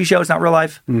advice is a TV show. It's not real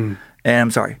life. And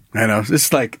I'm sorry. I know.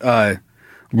 It's like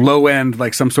low end,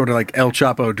 like some sort of like El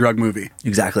Chapo drug movie.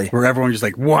 Exactly. Where everyone just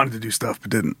like wanted to do stuff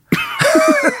but didn't.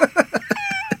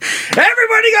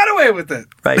 Everybody got away with it.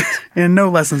 Right. And no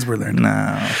lessons were learned.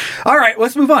 No. All right,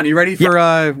 let's move on. You ready for,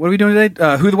 what are we doing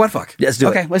today? Who the What Fuck? Let's do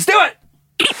it. Okay, let's do it.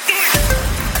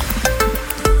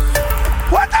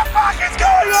 What the fuck is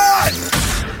going on?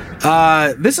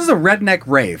 This is a redneck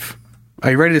rave.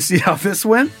 Are you ready to see how this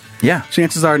went? Yeah.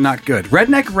 Chances are not good.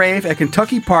 Redneck rave at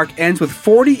Kentucky Park ends with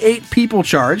 48 people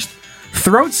charged,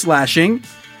 throat slashing,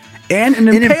 and an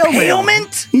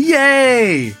impalement.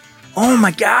 Yay! Oh my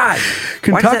God.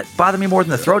 Why does that bother me more than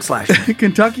the throat slashing?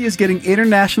 Kentucky is getting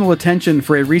international attention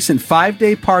for a recent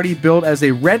 5-day party billed as a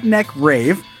redneck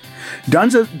rave.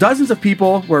 Dozens of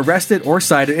people were arrested or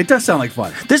cited. It does sound like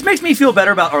fun. This makes me feel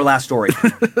better about our last story.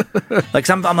 Like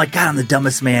I'm like, God, I'm the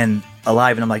dumbest man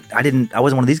alive, and I'm like, I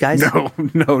wasn't one of these guys. No,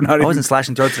 not I wasn't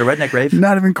slashing throats at a redneck rave.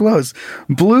 Not even close.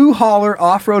 Blue Holler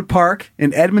Off-Road Park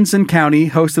in Edmonson County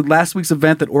hosted last week's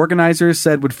event that organizers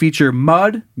said would feature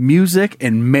mud, music,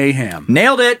 and mayhem.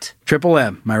 Nailed it. Triple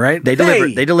M, am I right? They delivered.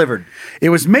 Hey! They delivered. It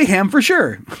was mayhem for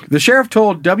sure. The sheriff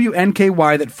told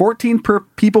WNKY that 14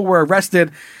 people were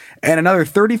arrested and another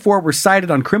 34 were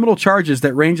cited on criminal charges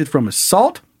that ranged from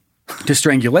assault to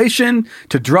strangulation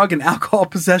to drug and alcohol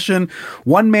possession.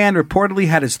 One man reportedly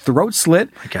had his throat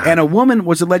slit, and a woman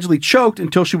was allegedly choked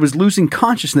until she was losing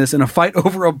consciousness in a fight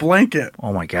over a blanket.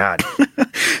 Oh my God.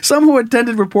 Some who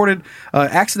attended reported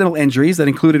accidental injuries that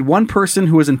included one person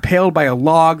who was impaled by a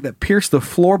log that pierced the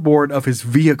floorboard of his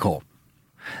vehicle.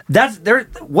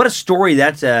 What a story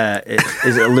that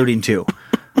is alluding to.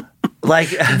 Like,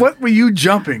 what were you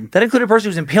jumping? That included a person who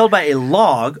was impaled by a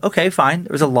log. Okay, fine.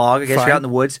 There was a log. I guess you're out in the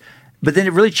woods. But then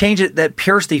it really changed it. That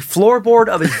pierced the floorboard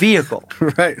of his vehicle.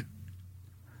 Right.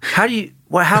 How do you?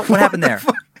 What happened there?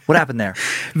 What happened there?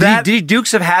 Did he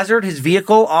Dukes of Hazzard his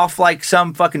vehicle off like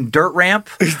some fucking dirt ramp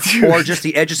or just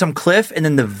the edge of some cliff, and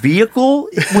then the vehicle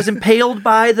was impaled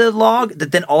by the log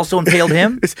that then also impaled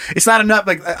him? It's not enough.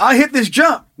 Like, I hit this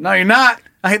jump. No, you're not.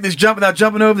 I hit this jump without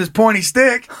jumping over this pointy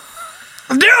stick.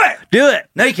 Do it.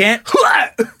 No, you can't.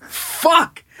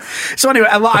 Fuck. So anyway,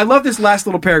 I love this last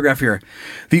little paragraph here.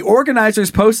 The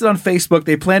organizers posted on Facebook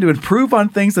they plan to improve on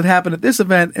things that happened at this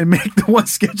event and make the one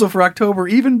scheduled for October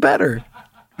even better.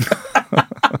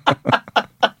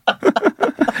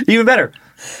 Even better.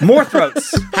 More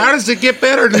throats. How does it get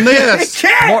better than this? It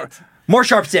can't. More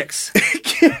sharp sticks. It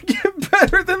can't get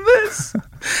better than this.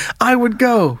 I would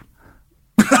go.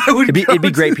 It'd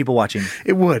be great people watching.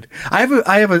 It would. I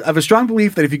have a strong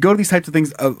belief that if you go to these types of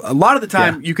things, a lot of the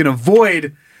time you can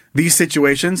avoid these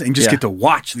situations and just get to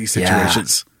watch these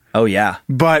situations. Oh yeah.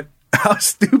 But how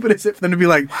stupid is it for them to be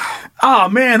like, oh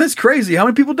man, that's crazy. How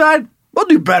many people died? We'll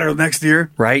do better next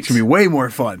year. Right. It's gonna be way more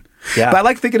fun. Yeah. But I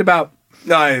like thinking about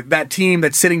that team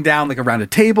that's sitting down like around a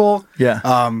table.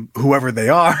 Yeah. Whoever they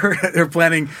are, they're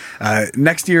planning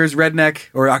next year's redneck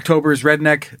or October's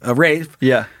redneck rave.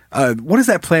 Yeah. What is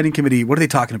that planning committee? What are they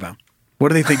talking about?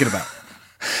 What are they thinking about?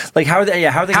 Like how are they?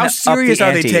 Yeah, how are they? How serious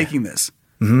are they ante? taking this?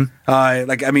 Mm-hmm.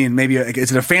 Like, I mean, maybe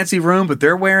is it a fancy room, but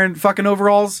they're wearing fucking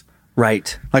overalls?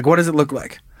 Right. Like, what does it look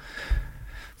like?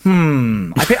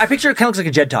 I picture it kind of looks like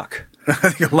a Jed Talk. I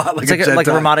think a lot like it's a like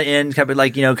a Ramada Inn, kind of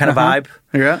like kind of vibe.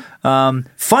 Yeah.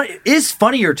 Fun is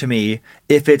funnier to me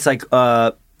if it's like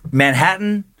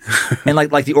Manhattan. And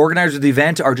like the organizers of the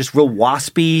event are just real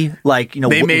waspy, like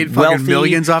they made wealthy. Fucking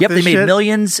millions off this this they made shit?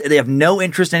 millions. They have no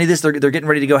interest in any of this. They're getting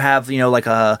ready to go have like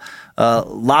a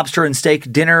lobster and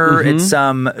steak dinner at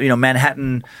some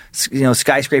Manhattan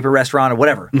skyscraper restaurant or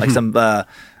whatever, like some.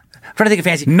 I'm trying to think of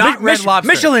fancy, not Red Lobster,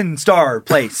 Michelin star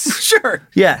place. Sure,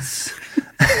 yes.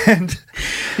 And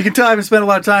you can tell I haven't spent a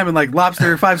lot of time in like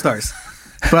lobster 5 stars.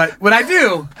 But when I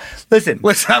do, listen,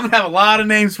 I'm gonna have a lot of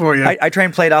names for you. I try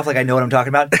and play it off like I know what I'm talking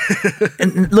about.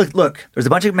 And look, there's a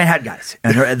bunch of Manhattan guys,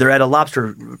 and they're at a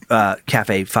lobster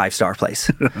cafe 5-star place.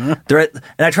 They're at, and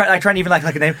I try and even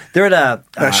like a name. They're at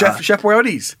a Chef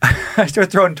Boyardee's. I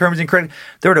start throwing terms in credit.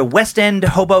 They're at a West End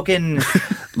Hoboken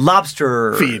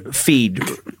lobster feed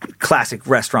classic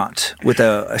restaurant with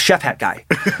a chef hat guy.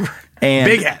 And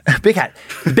big hat.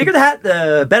 The bigger the hat,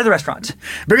 the better the restaurant.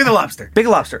 Bigger the lobster. Bigger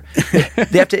lobster.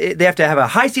 They have to have a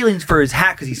high ceilings for his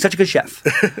hat because he's such a good chef.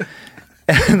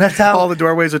 And that's how all the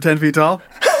doorways are 10 feet tall.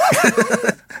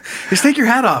 Just take your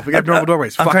hat off. We got normal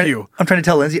doorways. Fuck you. I'm trying to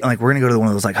tell Lindsay, I'm like, we're gonna go to one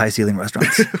of those like high ceiling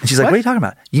restaurants. And she's like, what are you talking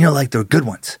about? Like the good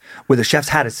ones where the chef's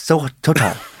hat is so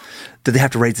tall that they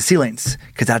have to raise the ceilings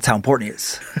because that's how important he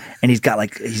is. And he's got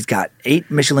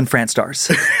 8 Michelin France stars.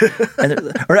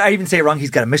 Or I even say it wrong. He's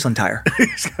got a Michelin tire.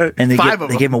 And they gave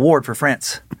him an award for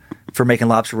France for making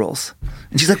lobster rolls.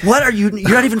 And she's like, "What are you? You're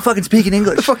not even fucking speaking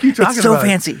English. What the fuck are you talking it's so about?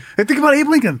 fancy." Hey, think about Abe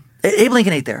Lincoln. Abe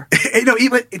Lincoln ate there. No,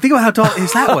 think about how tall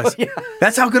his hat was. Yeah.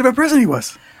 That's how good of a president he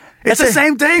was. It's the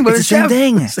same thing. It's the same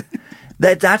thing.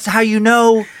 That's how you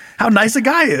know how nice a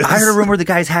guy is. I heard a rumor the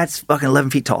guy's hat's fucking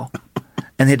 11 feet tall.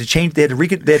 and they had to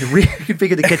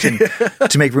reconfigure the kitchen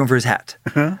to make room for his hat.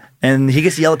 And he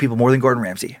gets to yell at people more than Gordon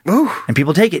Ramsay. Ooh. And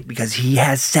people take it because he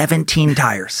has 17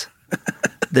 tires.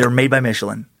 They're made by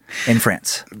Michelin in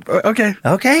France. Okay.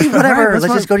 Okay, whatever. All right,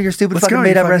 Let's just go to your stupid let's fucking go,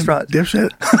 made-up you fucking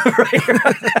restaurant.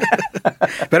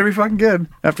 Dipshit. Better be fucking good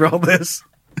after all this.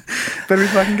 Better be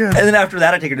fucking good. And then after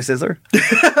that, I take her to Sizzler.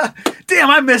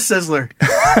 Damn, I miss Sizzler.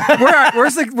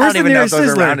 Where's the even know if nearest those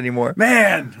are Sizzler around anymore.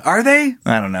 Man, are they?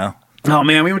 I don't know. Oh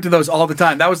man, we went to those all the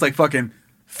time. That was like fucking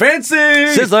fancy.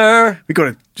 Sizzler. We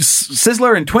go to just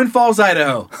Sizzler in Twin Falls,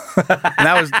 Idaho. And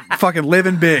that was fucking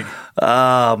living big.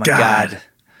 Oh my God.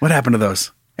 What happened to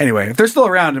those? Anyway, if they're still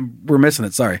around and we're missing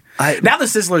it, sorry. Now the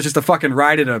Sizzler is just a fucking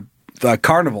ride at a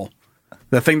carnival.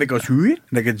 The thing that goes,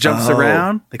 like it jumps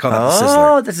around. They call that the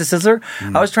Sizzler. Oh, that's a Sizzler?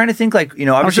 I was trying to think obviously,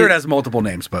 I'm sure it has multiple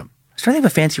names, but... I was trying to think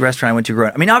of a fancy restaurant I went to growing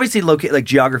up. I mean, obviously, like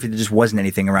geography, there just wasn't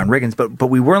anything around Riggins, but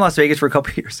we were in Las Vegas for a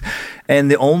couple of years.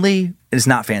 And it's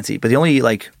not fancy, but the only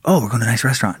we're going to a nice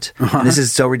restaurant. And this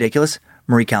is so ridiculous.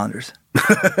 Marie Callender's.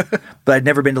 But I'd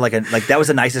never been to that was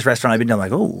the nicest restaurant I've been to. I'm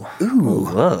like, ooh.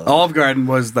 Olive Garden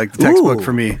was like the textbook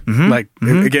for me.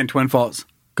 Again, Twin Falls.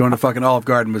 Going to fucking Olive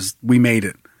Garden we made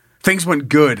it. Things went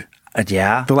good.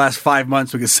 Yeah. The last 5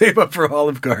 months we could save up for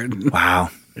Olive Garden. Wow.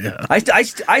 Yeah.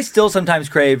 I still sometimes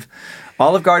crave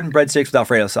Olive Garden breadsticks with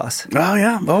Alfredo sauce. Oh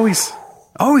yeah,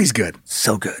 always good.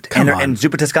 So good. And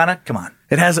Zuppa Toscana, come on.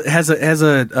 It has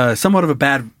a somewhat of a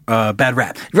bad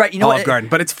rap. Right, you know Olive Garden,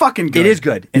 but it's fucking good. It is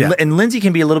good. And Lindsay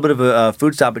can be a little bit of a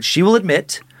food snob, but she will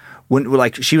admit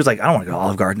when she was like, I don't want to go to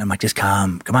Olive Garden. I'm like, just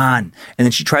come on. And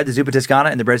then she tried the Zuppa Toscana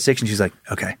and the breadsticks, and she's like,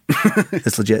 okay,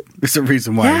 it's legit. There's a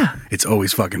reason why it's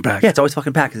always fucking packed. Yeah, it's always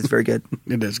fucking packed because it's very good.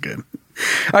 It is good.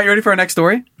 All right, you ready for our next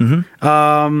story?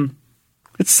 Mm-hmm.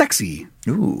 It's sexy.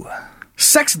 Ooh.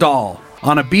 Sex doll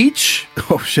on a beach.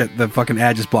 Oh shit, the fucking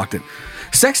ad just blocked it.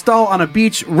 Sex doll on a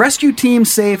beach. Rescue team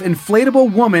save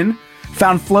inflatable woman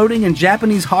found floating in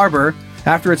Japanese harbor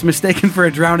after it's mistaken for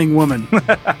a drowning woman.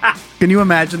 Can you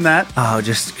imagine that? Oh,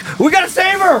 we gotta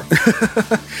save her!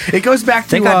 It goes back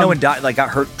to... Thank God no one got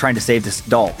hurt trying to save this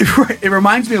doll. It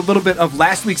reminds me a little bit of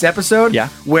last week's episode. Yeah.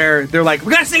 Where they're like,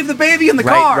 we gotta save the baby in the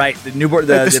car. Right, the newborn,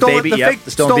 the stolen, baby, the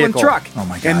stolen vehicle. truck. Oh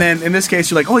my God. And then in this case,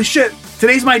 you're like, holy shit,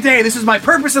 today's my day. This is my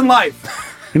purpose in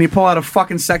life. And you pull out a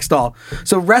fucking sex doll.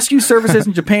 So rescue services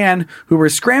in Japan who were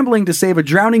scrambling to save a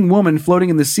drowning woman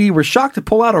floating in the sea were shocked to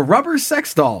pull out a rubber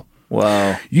sex doll.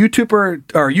 Wow.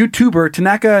 YouTuber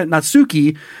Tanaka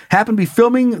Natsuki happened to be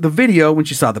filming the video when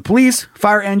she saw the police,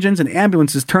 fire engines, and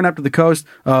ambulances turn up to the coast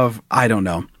of, I don't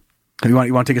know. You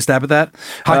want to take a stab at that?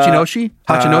 Hachinoshi?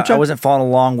 Hachinocha? I wasn't following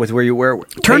along with where you were.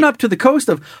 Turn up to the coast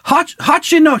of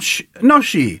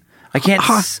Hachinoshi. I can't.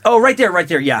 Right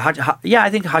there. Yeah, I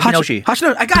think Hachinoshi.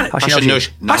 Hachinoshi. I got it.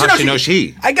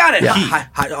 Hachinoshi. I got it.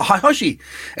 Hoshi.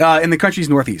 In the country's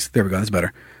northeast. There we go. That's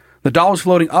better. The doll was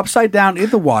floating upside down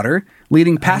in the water,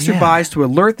 leading passerbys to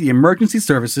alert the emergency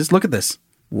services. Look at this.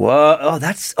 Whoa!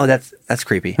 That's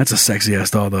creepy. That's a sexy ass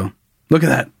doll, though. Look at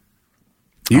that.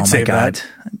 You'd save that.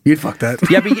 You'd fuck that.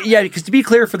 Yeah, because to be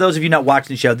clear, for those of you not watching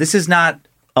the show, this is not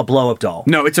a blow-up doll.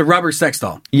 No, it's a rubber sex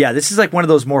doll. Yeah, this is like one of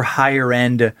those more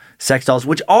higher-end sex dolls,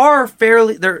 which are I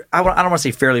don't want to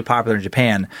say fairly popular in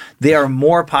Japan. They are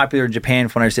more popular in Japan,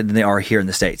 from what I understand, than they are here in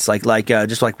the States.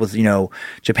 Just like with,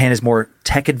 Japan is more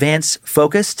tech advance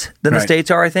focused than the States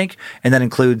are, I think, and that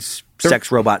includes sex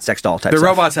robot, sex doll type stuff. The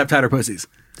robots have tighter pussies.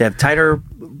 They have tighter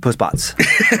puss bots.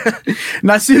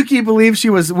 Natsuki believes she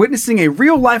was witnessing a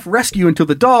real-life rescue until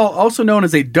the doll, also known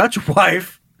as a Dutch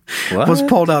wife, was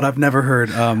pulled out. I've never heard.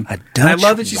 A Dutch I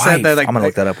love that she said that. I'm going to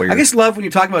look that up. I just love when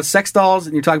you talk about sex dolls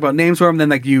and you talk about names for them,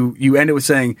 then you end it with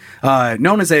saying,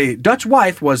 known as a Dutch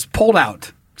wife was pulled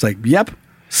out. It's like, yep,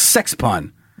 sex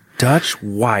pun. Dutch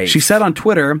wife. She said on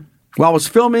Twitter, while I was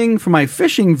filming for my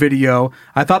fishing video,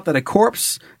 I thought that a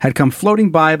corpse had come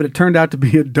floating by, but it turned out to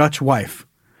be a Dutch wife.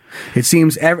 It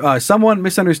seems someone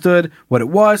misunderstood what it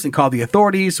was and called the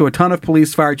authorities, so a ton of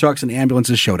police, fire trucks, and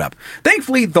ambulances showed up.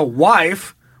 Thankfully, the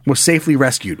wife was safely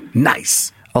rescued.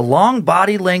 Nice. A long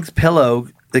body-length pillow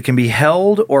that can be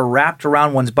held or wrapped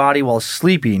around one's body while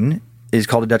sleeping is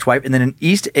called a Dutch wife. And then in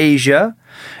East Asia,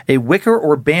 a wicker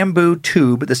or bamboo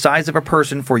tube the size of a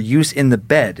person for use in the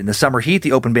bed. In the summer heat,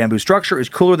 the open bamboo structure is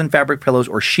cooler than fabric pillows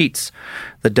or sheets.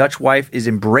 The Dutch wife is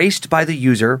embraced by the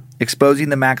user, exposing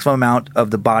the maximum amount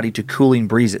of the body to cooling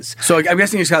breezes. So I'm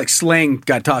guessing it's got slang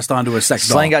got tossed onto a sex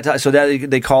doll. So that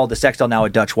they call the sex doll now a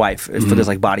Dutch wife for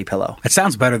this body pillow. It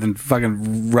sounds better than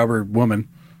fucking rubber woman.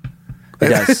 It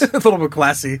does. A little bit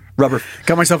classy. Rubber.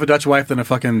 Got myself a Dutch wife than a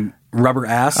fucking rubber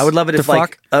ass. I would love it if to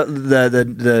like fuck.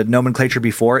 the nomenclature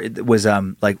before it was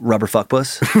like rubber fuck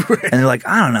puss, and they're like,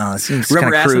 I don't know, it seems kind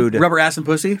rubber of ass, crude. rubber ass and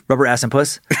pussy. Rubber ass and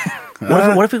puss.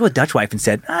 What if we go with Dutch wife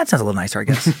instead? That sounds a little nicer, I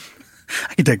guess.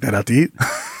 I can take that out to eat.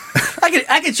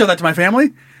 I can show that to my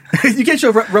family. You can't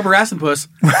show rubber ass and puss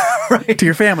to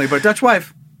your family, but Dutch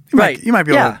wife, you might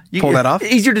be able to pull that off.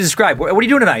 Easier to describe. What are you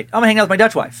doing tonight? I'm gonna hang out with my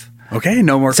Dutch wife. Okay,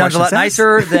 no more Sounds a lot questions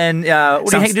nicer than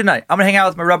what are you doing tonight? I'm gonna hang out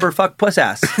with my rubber fuck puss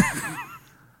ass.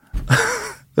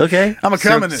 Okay, I'm a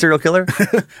coming serial killer.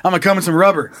 I'm gonna come in some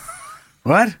rubber.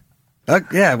 What?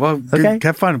 Yeah, well, Okay.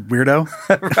 have fun, weirdo.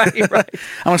 right.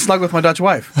 I'm gonna slug with my Dutch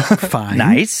wife. Fine.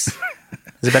 Nice.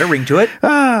 There's a better ring to it.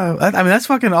 I mean, that's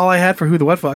fucking all I had for Who the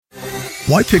What Fuck.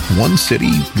 Why pick one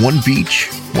city, one beach,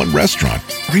 one restaurant,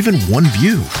 or even one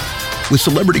view? With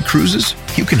Celebrity Cruises,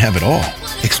 you can have it all.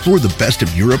 Explore the best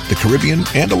of Europe, the Caribbean,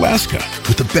 and Alaska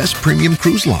with the best premium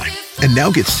cruise line. And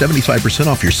now get 75%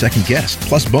 off your second guest,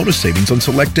 plus bonus savings on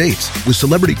select dates with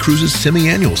Celebrity Cruises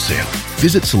semi-annual sale.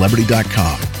 Visit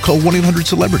Celebrity.com, call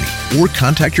 1-800-CELEBRITY, or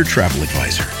contact your travel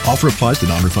advisor. Offer applies to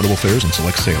non-refundable fares and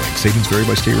select sailing. Savings vary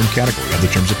by stateroom category. Other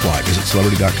terms apply. Visit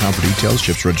Celebrity.com for details.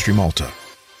 Ships Registry, Malta.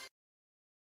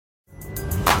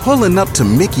 Pulling up to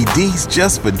Mickey D's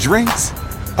just for drinks?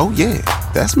 Oh yeah,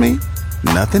 that's me.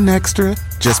 Nothing extra,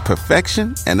 just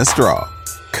perfection and a straw.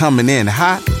 Coming in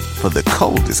hot for the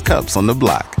coldest cups on the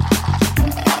block.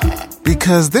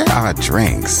 Because there are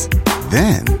drinks.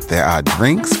 Then there are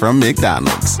drinks from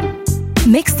McDonald's.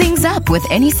 Mix things up with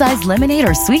any size lemonade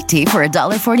or sweet tea for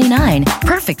 $1.49.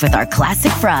 Perfect with our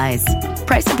classic fries.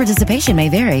 Price and participation may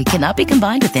vary. Cannot be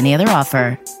combined with any other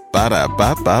offer.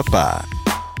 Ba-da-ba-ba-ba.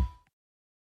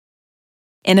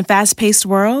 In a fast-paced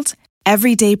world,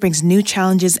 every day brings new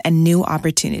challenges and new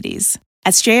opportunities.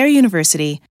 At Strayer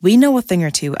University, we know a thing or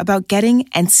two about getting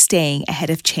and staying ahead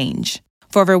of change.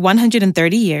 For over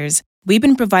 130 years, we've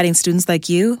been providing students like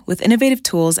you with innovative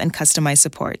tools and customized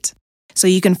support, so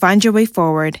you can find your way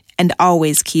forward and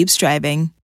always keep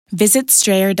striving. Visit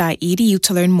strayer.edu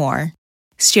to learn more.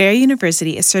 Strayer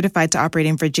University is certified to operate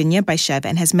in Virginia by Chev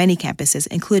and has many campuses,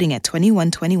 including at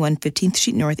 2121 15th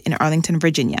Street North in Arlington,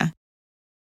 Virginia.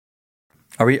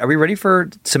 Are we ready for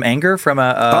some anger from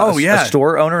a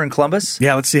store owner in Columbus?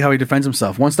 Yeah, let's see how he defends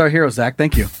himself. 1-star hero, Zach.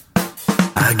 Thank you.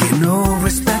 I get no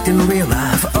respect in real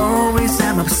life. Always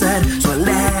am upset, so I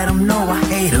let them know I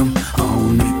hate them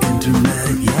on the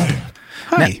internet. Yeah.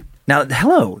 Hi. Now,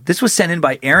 hello. This was sent in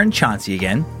by Aaron Chauncey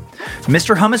again.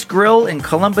 Mr. Hummus Grill in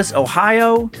Columbus,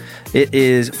 Ohio. It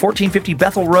is 1450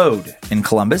 Bethel Road in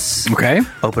Columbus. Okay.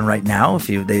 Open right now if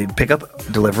they pick up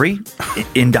delivery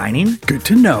in dining. Good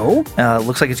to know.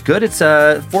 Looks like it's good. It's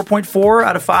 4.4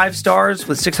 out of 5 stars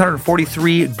with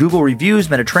 643 Google reviews.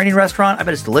 Mediterranean restaurant. I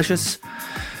bet it's delicious.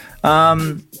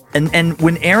 And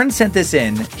when Aaron sent this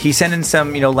in, he sent in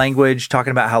some language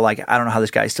talking about how I don't know how this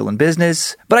guy's still in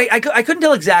business. But I couldn't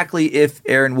tell exactly if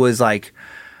Aaron was like,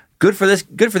 good for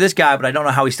this guy, but I don't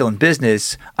know how he's still in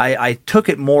business. I took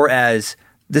it more as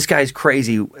this guy's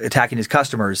crazy attacking his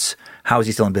customers. How is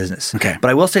he still in business? Okay. But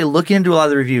I will say, looking into a lot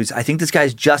of the reviews, I think this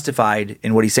guy's justified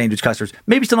in what he's saying to his customers.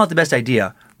 Maybe still not the best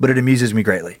idea, but it amuses me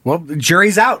greatly. Well, the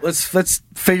jury's out. Let's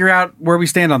figure out where we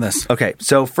stand on this. Okay,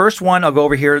 so first one, I'll go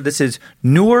over here. This is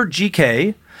Noor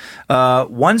GK.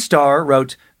 1 star,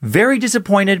 wrote, very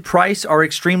disappointed. Price are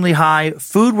extremely high.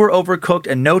 Food were overcooked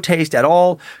and no taste at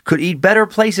all. Could eat better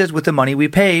places with the money we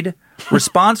paid.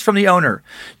 Response from the owner.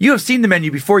 You have seen the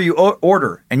menu before you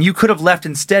order, and you could have left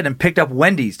instead and picked up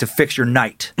Wendy's to fix your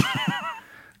night.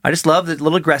 I just love that, a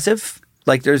little aggressive.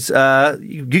 Like there's,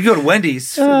 you go to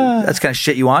Wendy's. That's kind of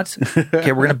shit you want.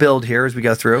 Okay, we're going to build here as we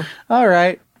go through. All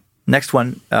right. Next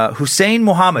one. Hussein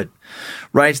Mohammed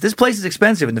writes, this place is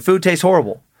expensive and the food tastes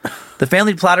horrible. The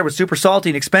family platter was super salty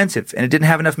and expensive, and it didn't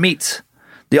have enough meats.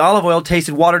 The olive oil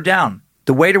tasted watered down.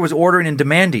 The waiter was ordering and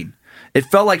demanding. It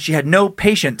felt like she had no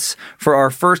patience for our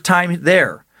first time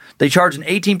there. They charged an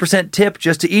 18% tip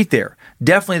just to eat there.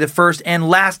 Definitely the first and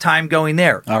last time going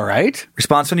there. All right.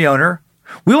 Response from the owner.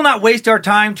 We will not waste our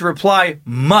time to reply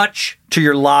much to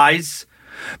your lies,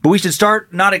 but we should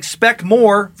not expect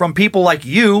more from people like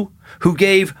you who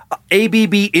gave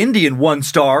ABB Indian 1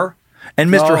 star. And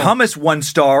Mr. Hummus 1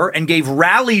 star and gave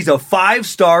Rallies a 5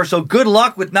 star. So good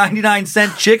luck with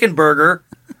 99-cent chicken burger.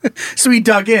 So he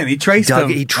dug in. He traced them.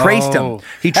 He traced them.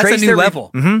 He That's traced a new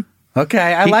level.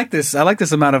 Okay, I like this. I like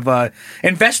this amount of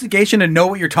investigation and know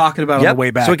what you're talking about on the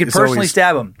way back. So we can personally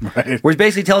stab him. Right. Where he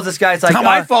basically tells this guy, it's like, not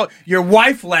my fault. Your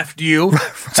wife left you.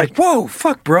 It's like, whoa,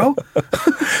 fuck, bro.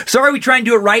 Sorry, we try and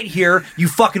do it right here, you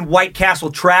fucking White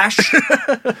Castle trash.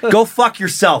 Go fuck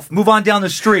yourself. Move on down the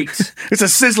street. It's a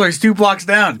Sizzler's 2 blocks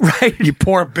down. Right. You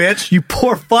poor bitch. You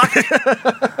poor fuck.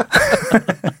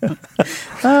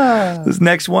 This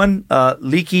next one,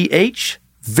 Leaky H.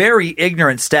 Very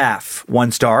ignorant staff,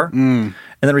 1 star. And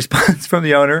then response from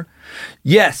the owner.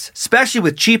 Yes, especially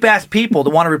with cheap-ass people that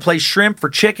want to replace shrimp for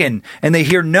chicken, and they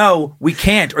hear, no, we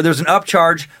can't, or there's an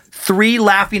upcharge, 3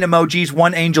 laughing emojis,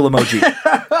 1 angel emoji.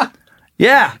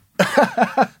 Yeah.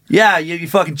 Yeah, you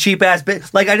fucking cheap-ass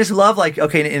bitch. Like, I just love, like,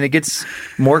 okay, and it gets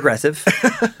more aggressive. I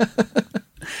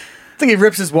think he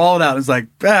rips his wallet out and is like,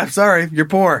 sorry, you're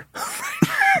poor.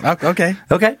 Okay.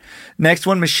 Okay. Next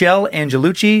one, Michelle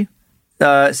Angelucci.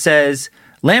 Says,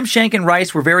 lamb shank and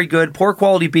rice were very good. Poor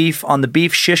quality beef on the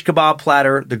beef shish kebab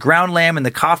platter. The ground lamb in the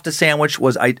kofta sandwich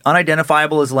was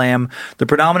unidentifiable as lamb. The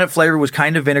predominant flavor was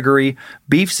kind of vinegary.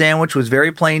 Beef sandwich was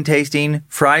very plain tasting.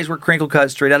 Fries were crinkle cut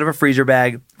straight out of a freezer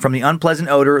bag. From the unpleasant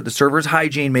odor, the server's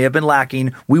hygiene may have been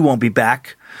lacking. We won't be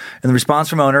back. And the response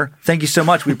from owner, thank you so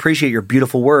much. We appreciate your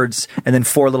beautiful words. And then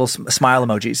 4 little smile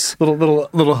emojis. Little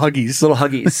huggies. Little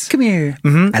huggies. Come here.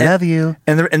 Mm-hmm. I love you.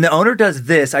 And the owner does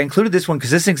this. I included this one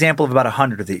because this is an example of about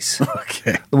 100 of these.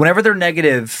 Okay. Whenever they're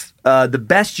negative, the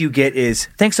best you get is,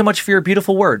 thanks so much for your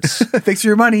beautiful words. Thanks for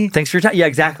your money. Thanks for your time. Yeah,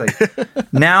 exactly.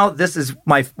 Now, this is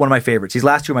one of my favorites. These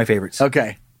last 2 are my favorites.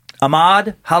 Okay.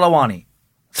 Ahmad Halawani,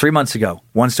 3 months ago,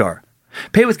 1 star.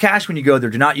 Pay with cash when you go there.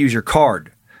 Do not use your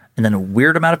card. And then a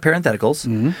weird amount of parentheticals.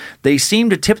 Mm-hmm. They seem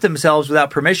to tip themselves without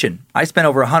permission. I spent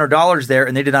over $100 there,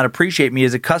 and they did not appreciate me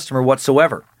as a customer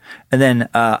whatsoever. And then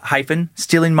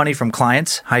stealing money from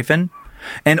clients,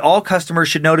 and all customers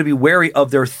should know to be wary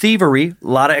of their thievery. A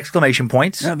lot of exclamation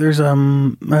points. Yeah, there's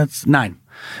that's 9.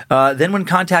 Then when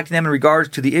contacting them in regards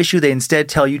to the issue, they instead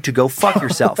tell you to go fuck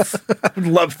yourself. I would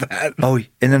love that. Oh,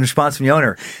 and then response from the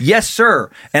owner. Yes,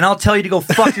 sir. And I'll tell you to go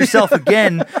fuck yourself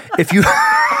again if you...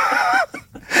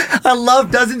 I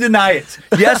love doesn't deny it.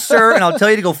 Yes, sir, and I'll tell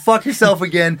you to go fuck yourself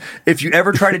again if you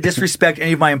ever try to disrespect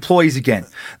any of my employees again.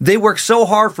 They work so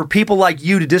hard for people like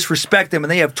you to disrespect them,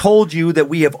 and they have told you that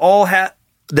we have all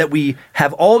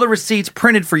the receipts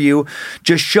printed for you.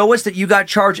 Just show us that you got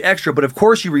charged extra, but of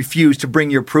course you refused to bring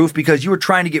your proof because you were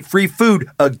trying to get free food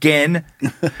again.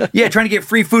 Yeah, trying to get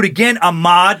free food again,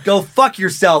 Ahmad. Go fuck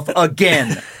yourself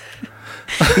again.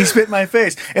 He spit in my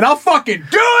face, and I'll fucking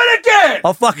do it again!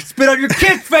 I'll fucking spit on your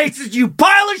kids' faces, you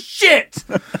pile of shit!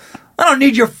 I don't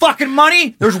need your fucking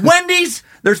money. There's Wendy's.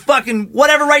 There's fucking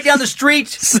whatever right down the street.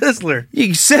 Sizzler.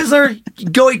 You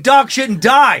go eat dog shit and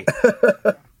die.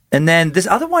 And then this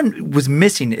other one was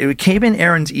missing. It came in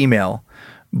Aaron's email,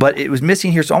 but it was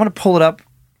missing here. So I'm going to pull it up.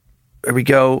 There we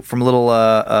go. From a little,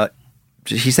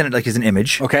 he sent it like as an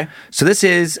image. Okay. So this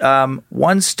is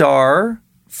 1 star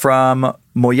from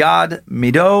Moyad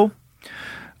Mido.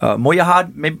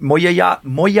 Moyayad,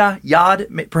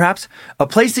 perhaps, a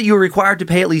place that you are required to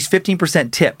pay at least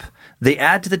 15% tip. They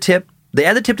add the tip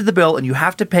to the bill, and you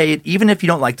have to pay it even if you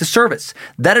don't like the service.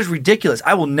 That is ridiculous.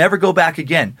 I will never go back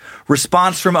again.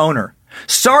 Response from owner.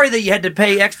 Sorry that you had to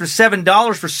pay extra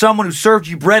 $7 for someone who served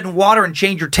you bread and water and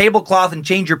changed your tablecloth and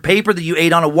changed your paper that you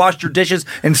ate on and washed your dishes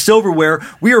and silverware.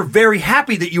 We are very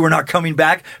happy that you are not coming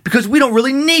back because we don't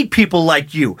really need people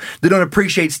like you. They don't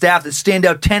appreciate staff that stand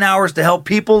out 10 hours to help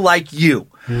people like you.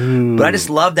 But I just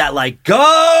love that, like,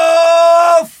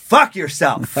 go fuck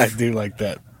yourself. I do like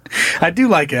that. I do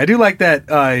like it. I do like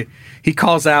that he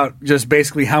calls out just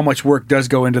basically how much work does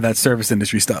go into that service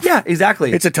industry stuff. Yeah,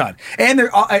 exactly. It's a ton. And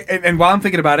and while I'm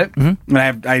thinking about it, and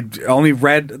I only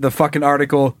read the fucking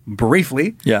article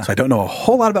briefly, so I don't know a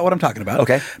whole lot about what I'm talking about.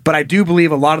 Okay. But I do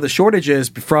believe a lot of the shortages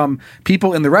from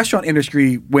people in the restaurant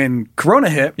industry when Corona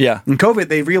hit, and COVID,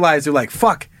 they realized they're like,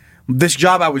 fuck, this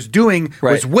job I was doing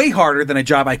was way harder than a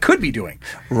job I could be doing.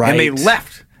 Right. And they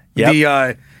left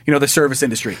the service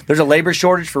industry. There's a labor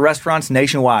shortage for restaurants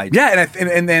nationwide. Yeah,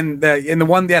 and then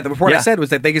the report I said was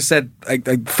that they just said,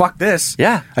 like, fuck this.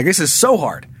 Yeah. Like, this is so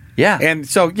hard. Yeah. And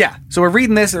so we're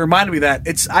reading this, and it reminded me that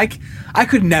I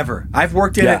could never. I've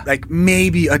worked in it like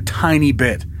maybe a tiny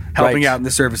bit helping out in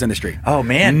the service industry. Oh,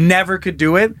 man. Never could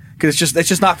do it because it's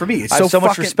just not for me. It's I have so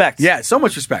much respect. Yeah, so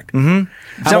much respect.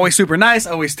 Mm-hmm. I'm always super nice.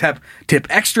 I always tip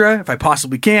extra if I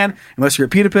possibly can, unless you're a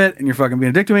pita pit and you're fucking being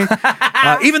a dick to me.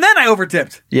 Even then, I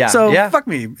overtipped. Yeah. So fuck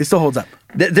me. It still holds up.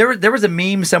 There was a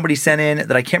meme somebody sent in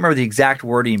that I can't remember the exact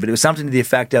wording, but it was something to the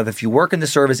effect of, if you work in the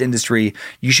service industry,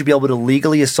 you should be able to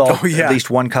legally assault at least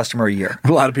one customer a year.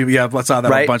 A lot of people, I saw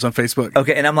that a bunch on Facebook.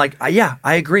 Okay, and I'm like, yeah,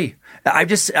 I agree.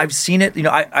 I've seen it.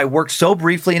 I worked so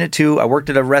briefly in it too. I worked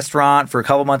at a restaurant for a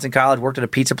couple months in college, worked at a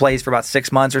pizza place for about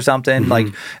 6 months or something,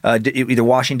 either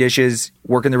washing dishes,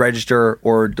 working the register,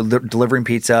 or delivering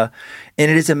pizza. And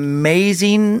it is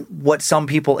amazing what some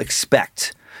people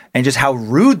expect. And just how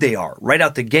rude they are right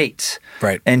out the gate.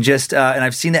 Right. And just, and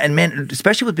I've seen that. And man,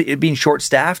 especially with it being short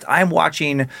staffed, I'm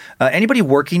watching anybody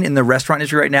working in the restaurant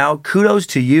industry right now, kudos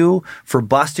to you for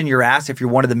busting your ass if you're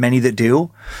one of the many that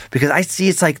do. Because I see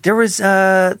it's like, there was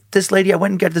this lady, I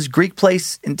went and got this Greek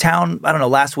place in town, I don't know,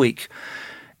 last week.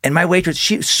 And my waitress,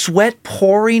 she sweat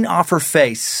pouring off her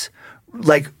face,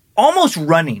 like almost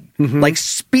running, like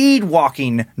speed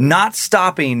walking, not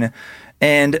stopping.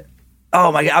 And oh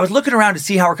my God, I was looking around to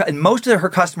see how and most of her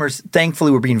customers,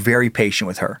 thankfully, were being very patient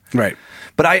with her. Right.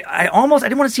 But I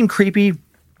didn't want to seem creepy,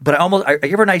 but I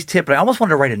gave her a nice tip, but I almost wanted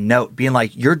to write a note being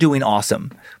like, you're doing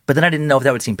awesome. But then I didn't know if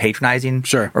that would seem patronizing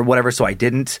or whatever, so I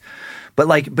didn't.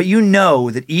 But you know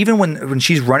that even when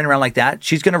she's running around like that,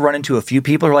 she's going to run into a few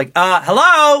people who are like,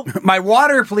 hello? My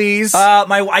water, please.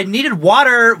 I needed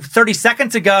water 30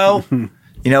 seconds ago.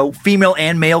 Female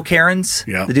and male Karens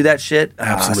that do that shit.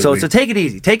 Absolutely. So take it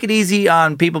easy. Take it easy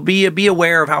on people. Be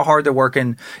aware of how hard they're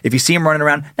working. If you see them running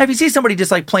around. Now, if you see somebody just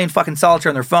like playing fucking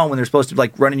solitaire on their phone when they're supposed to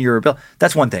like run into your bill,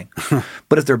 that's one thing.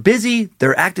 But if they're busy,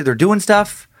 they're active, they're doing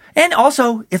stuff. And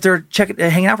also, if they're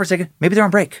hanging out for a second, maybe they're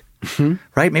on break.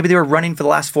 Right? Maybe they were running for the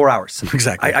last 4 hours.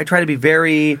 Exactly. I try to be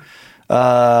very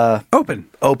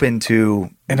open to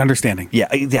and understanding. Yeah.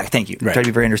 Thank you. Right. Try to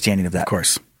be very understanding of that. Of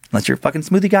course. Unless you're a fucking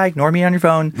smoothie guy, ignore me on your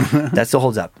phone. That still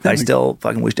holds up. I still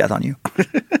fucking wish death on you.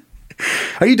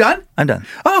 Are you done? I'm done.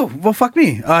 Oh, well, fuck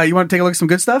me. You want to take a look at some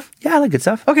good stuff? Yeah, I like good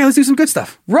stuff. Okay, let's do some good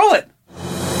stuff. Roll it.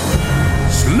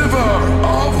 Sliver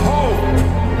of hope.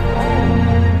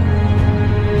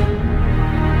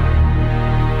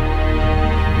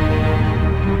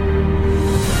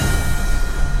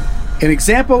 An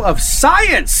example of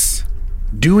science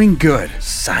doing good.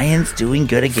 Science doing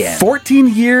good again. 14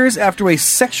 years after a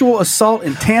sexual assault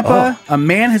in Tampa, a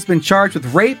man has been charged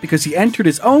with rape because he entered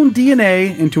his own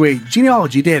DNA into a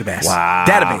genealogy database. Wow.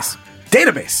 Database.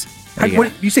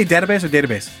 You say database or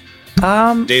database?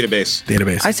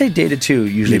 Database. I say data too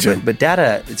usually, but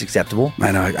data is acceptable.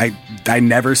 I know. I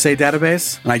never say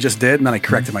database, and I just did, and then I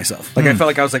corrected myself. Like I felt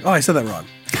like I was like, oh, I said that wrong.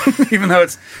 Even though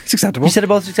it's acceptable. You said it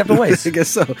both acceptable ways. I guess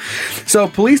so. So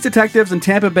police detectives in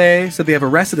Tampa Bay said they have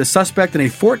arrested a suspect in a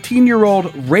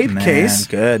 14-year-old rape case.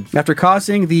 Good. After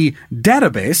causing the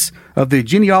database of the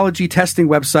genealogy testing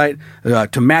website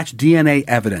to match DNA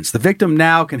evidence. The victim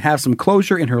now can have some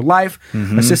closure in her life.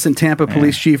 Assistant Tampa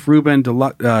Police Chief Ruben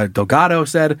Delgado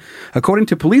said, according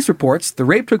to police reports, the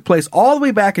rape took place all the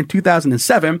way back in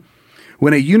 2007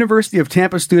 when a University of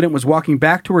Tampa student was walking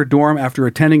back to her dorm after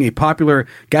attending a popular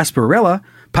Gasparilla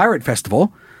pirate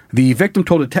festival. The victim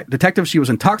told detectives she was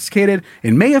intoxicated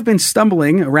and may have been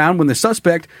stumbling around when the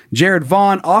suspect, Jared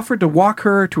Vaughn, offered to walk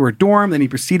her to her dorm, then he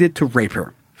proceeded to rape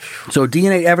her. So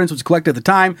DNA evidence was collected at the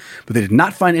time, but they did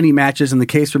not find any matches, and the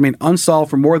case remained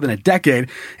unsolved for more than a decade.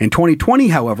 In 2020,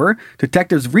 however,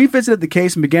 detectives revisited the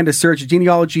case and began to search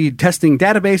genealogy testing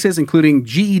databases, including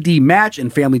GED Match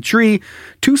and Family Tree,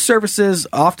 two services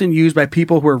often used by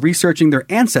people who are researching their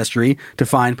ancestry to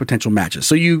find potential matches.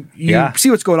 So you see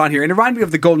what's going on here. And it reminded me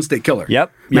of the Golden State Killer.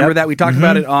 Yep. Remember that? We talked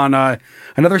about it on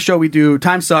another show we do,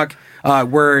 Time Suck,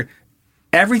 where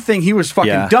everything he was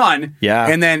fucking done. Yeah.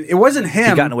 And then it wasn't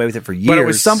him. He'd gotten away with it for years. But it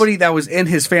was somebody that was in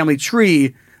his family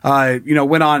tree,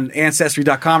 went on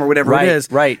Ancestry.com or whatever it is.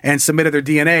 Right. And submitted their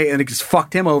DNA, and it just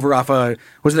fucked him over off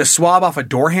was it a swab off a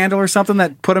door handle or something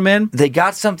that put him in? They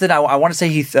got something, I want to say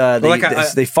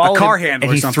they followed a car him, handle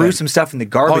and or he something. threw some stuff in the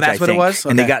garbage, Oh, that's what it was?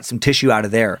 And they Okay. got some tissue out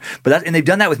of there. And they've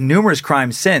done that with numerous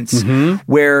crimes since,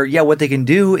 where, what they can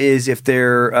do is if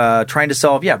they're trying to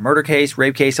solve, murder case,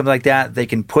 rape case, something like that, they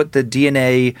can put the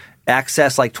DNA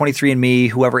access like 23andMe,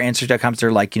 whoever Answers.com,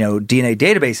 they're like, DNA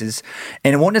databases,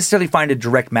 and it won't necessarily find a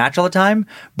direct match all the time,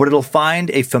 but it'll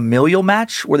find a familial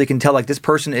match where they can tell like this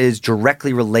person is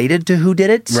directly related to who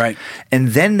did it. Right. And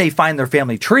then they find their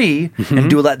family tree and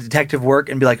do a lot of detective work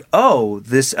and be like, oh,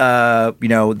 this,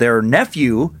 their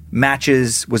nephew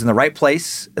was in the right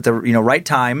place at the right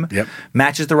time,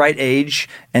 matches the right age,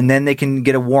 and then they can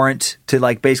get a warrant to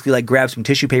basically grab some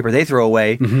tissue paper they throw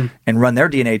away and run their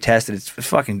DNA test. And it's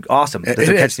fucking awesome that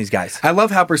they're catching these guys. I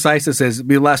love how precise this is.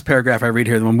 The last paragraph I read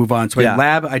here, then we'll move on. So a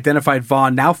lab identified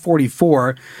Vaughn, now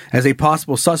 44, as a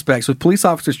possible suspect. So police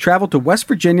officers traveled to West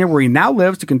Virginia, where he now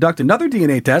lives, to conduct another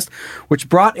DNA test, which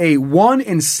brought a 1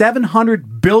 in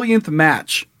 700 billionth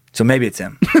match. So maybe it's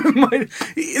him.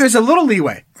 There's a little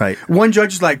leeway. Right. One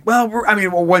judge is like, one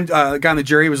guy on the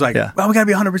jury was like, well, we got to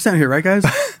be 100% here, right, guys?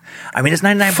 I mean, it's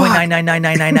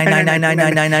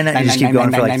 99.99999999999. You just keep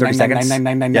going for 30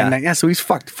 seconds. Yeah, so he's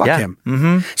fucked. Fuck him.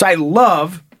 Mm-hmm. So I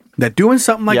love that doing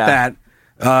something like that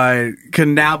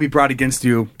can now be brought against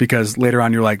you because later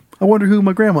on you're like, I wonder who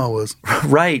my grandma was.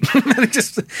 Right.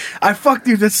 I fucked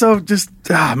you. That's so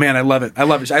man, I love it. I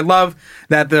love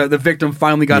that the victim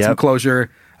finally got some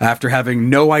closure after having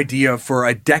no idea for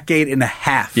a decade and a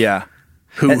half. Yeah.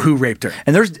 Who raped her.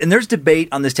 And there's debate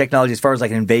on this technology as far as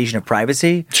an invasion of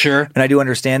privacy. Sure. And I do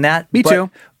understand that. Me too.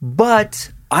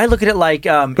 But I look at it like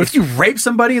but if you rape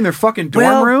somebody in their fucking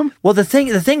dorm room? Well, the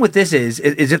thing with this is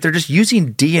if they're just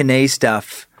using DNA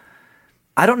stuff,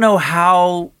 I don't know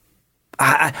how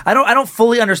I don't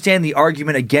fully understand the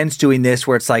argument against doing this,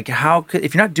 where it's like, how could,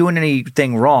 if you're not doing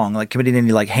anything wrong, committing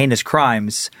any heinous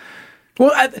crimes,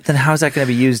 then how is that going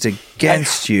to be used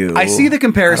against you? I see the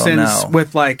comparisons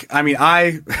with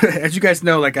as you guys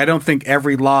know, I don't think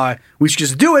every law, we should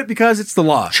just do it because it's the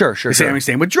law. Sure.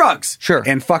 Same with drugs. Sure.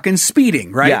 And fucking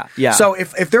speeding, right? Yeah. So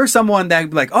if there's someone that would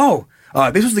be like,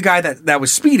 this was the guy that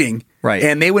was speeding, right?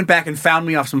 And they went back and found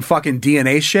me off some fucking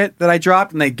DNA shit that I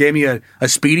dropped, and they gave me a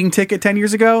speeding ticket 10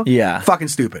 years ago. Yeah. Fucking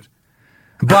stupid.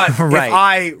 But right. if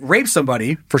I rape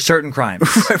somebody for certain crimes,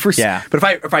 But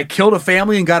if I killed a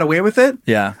family and got away with it,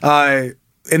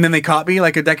 and then they caught me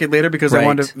a decade later because I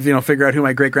wanted to figure out who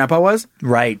my great grandpa was,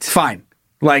 right? Fine.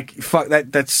 Fuck that.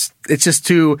 It's just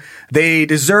too. They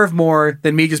deserve more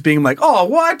than me just being like, oh,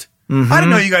 what? Mm-hmm. I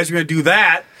didn't know you guys were going to do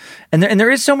that. And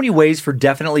there is so many ways for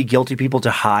definitely guilty people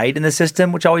to hide in the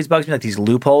system, which always bugs me, these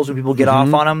loopholes when people get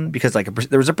off on them because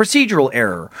there was a procedural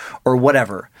error or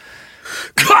whatever.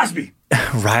 Cosby.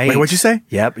 Right. Wait, what'd you say?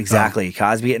 Yep, exactly. Oh.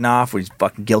 Cosby getting off, he's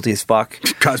fucking guilty as fuck.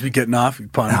 Cosby getting off,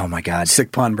 pun. Oh my God.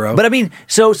 Sick pun, bro. But I mean,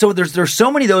 so there's so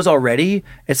many of those already.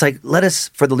 It's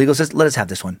for the legal system, let us have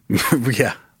this one.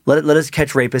 Yeah. Let us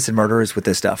catch rapists and murderers with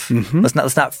this stuff. Mm-hmm.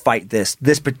 Let's not fight this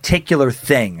particular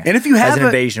thing. And if you have an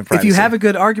invasion of privacy. If you have a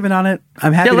good argument on it,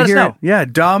 I'm happy to hear it. Yeah,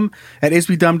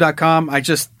 dumb@isbedumb.com.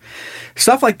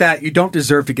 Stuff like that, you don't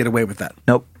deserve to get away with that.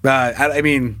 Nope.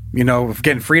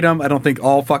 Getting freedom, I don't think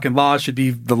all fucking laws should be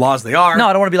the laws they are. No,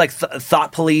 I don't want to be like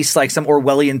thought police, like some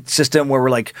Orwellian system where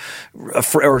we're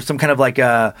or some kind of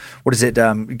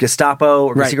Gestapo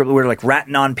or secret, where we're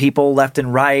ratting on people left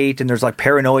and right, and there's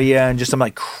paranoia and just some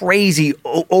crazy,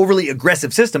 overly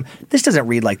aggressive system. This doesn't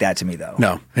read like that to me, though.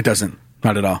 No, it doesn't.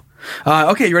 Not at all.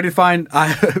 Okay, you ready to find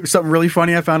something really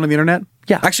funny I found on the internet?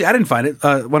 Yeah. Actually, I didn't find it.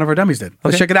 One of our dummies did.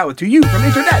 Let's check it out with To You from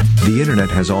Internet. The internet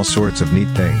has all sorts of neat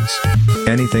things.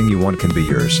 Anything you want can be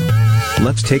yours.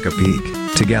 Let's take a peek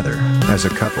together as a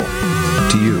couple.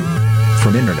 To You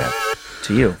from Internet.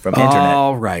 To You from Internet.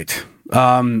 All right.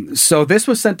 So this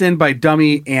was sent in by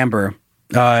Dummy Amber.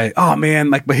 But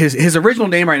his original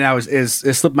name right now is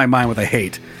slipped my mind with I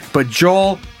hate. But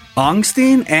Joel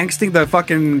Angstein, the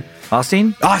fucking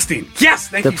Austin. Yes,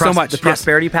 thank you so much. The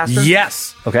prosperity pastor.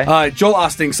 Yes. Okay. Joel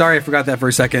Osteen. Sorry, I forgot that for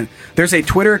a second. There's a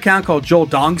Twitter account called Joel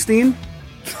Dongstein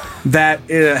that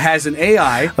has an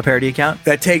AI, a parody account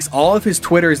that takes all of his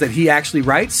Twitters that he actually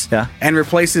writes, and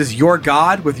replaces your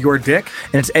God with your dick.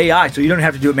 And it's AI, so you don't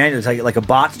have to do it manually. It's like a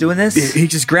bot's doing this. He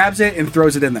just grabs it and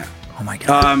throws it in there. Oh my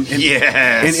God.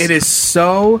 Yes. And it is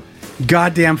so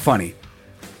goddamn funny.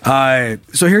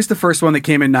 So here's the first one that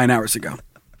came in 9 hours ago.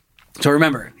 So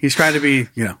remember, he's trying to be,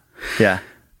 Yeah.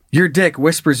 Your dick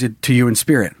whispers it to you in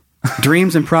spirit,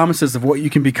 dreams and promises of what you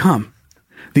can become.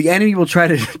 The enemy will try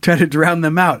to drown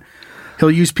them out.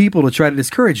 He'll use people to try to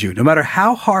discourage you. No matter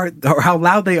how hard or how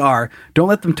loud they are, don't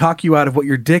let them talk you out of what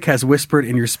your dick has whispered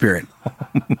in your spirit.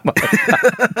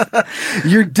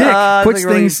 Your dick puts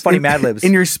things funny Mad Libs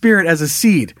in your spirit as a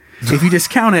seed. If you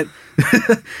discount it,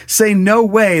 say no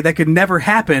way, that could never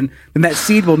happen, then that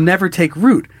seed will never take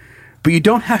root. But you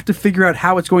don't have to figure out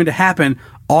how it's going to happen.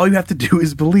 All you have to do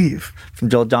is believe. From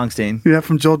Joel Dongstein. Yeah,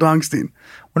 from Joel Dongstein.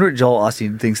 Wonder what Joel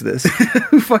Osteen thinks of this.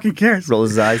 Who fucking cares? Rolls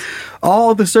his eyes.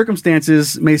 All the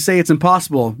circumstances may say it's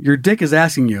impossible. Your dick is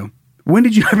asking you, when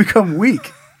did you become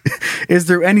weak? Is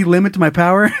there any limit to my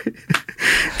power?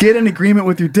 Get in agreement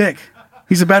with your dick.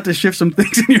 He's about to shift some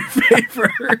things in your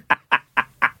favor.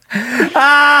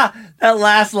 That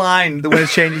last line, the wind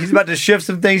is changing. He's about to shift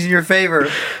some things in your favor.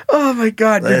 Oh my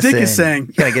God. Your dick is saying.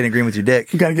 You gotta get in agreement with your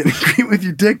dick. You gotta get in agreement with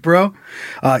your dick, bro.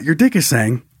 Your dick is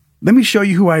saying, let me show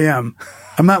you who I am.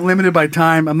 I'm not limited by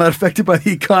time. I'm not affected by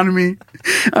the economy.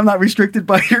 I'm not restricted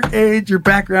by your age, your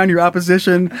background, your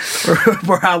opposition, or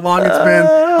for how long it's been.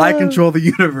 I control the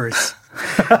universe.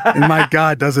 And my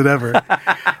God, does it ever.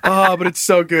 Oh, but it's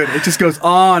so good. It just goes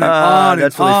on and on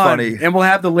that's and really on. funny. And we'll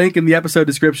have the link in the episode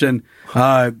description.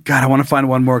 God, I want to find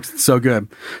one more because it's so good.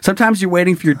 Sometimes you're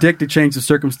waiting for your dick to change the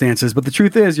circumstances, but the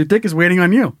truth is your dick is waiting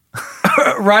on you.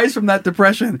 Rise from that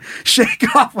depression.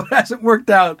 Shake off what hasn't worked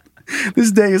out.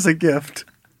 This day is a gift.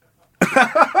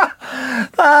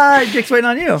 Dick's waiting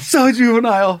on you. So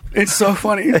juvenile. It's so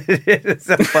funny. It's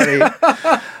so funny.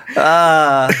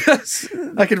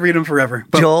 I could read him forever.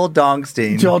 Joel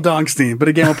Dongstein. Joel Dongstein. But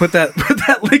again, we'll put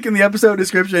that link in the episode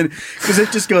description because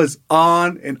it just goes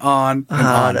on and on and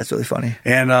on. That's really funny.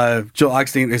 And Joel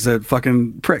Dongstein is a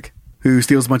fucking prick who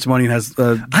steals a bunch of money and has.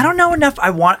 I don't know enough.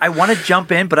 I want to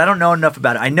jump in, but I don't know enough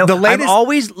about it. I know I'm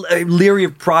always leery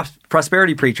of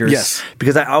prosperity preachers. Yes,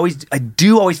 because I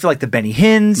do always feel like the Benny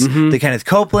Hinns, the Kenneth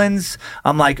Copelands.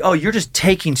 I'm like, oh, you're just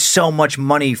taking so much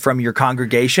money from your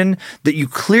congregation that you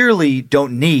clearly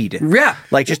don't need. Yeah,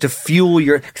 like just to fuel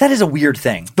your. Cause that is a weird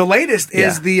thing. The latest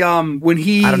is the when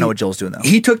he. I don't know what Joel's doing though.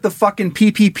 He took the fucking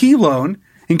PPP loan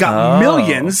and got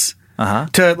millions.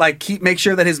 To make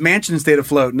sure that his mansion stayed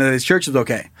afloat and that his church is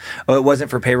okay. Oh, it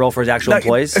wasn't for payroll for his actual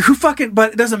employees?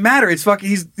 But it doesn't matter. It's fucking,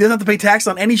 he doesn't have to pay tax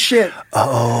on any shit.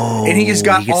 Oh. And he just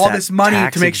got all this money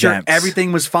to make sure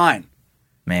everything was fine.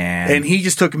 Man. And he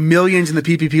just took millions in the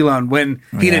PPP loan when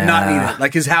he did not need it.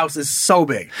 Like his house is so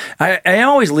big. I am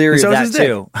always leery of that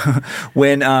too.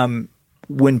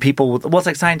 When people, well, it's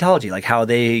like Scientology, like how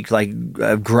they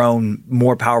have grown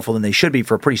more powerful than they should be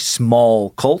for a pretty small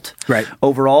cult, right?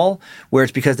 Overall, where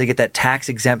it's because they get that tax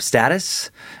exempt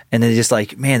status, and they just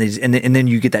like, man, and then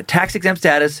you get that tax exempt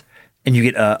status, and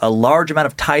you get a large amount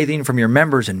of tithing from your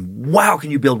members, and wow, can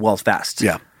you build wealth fast?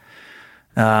 Yeah.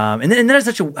 And then it's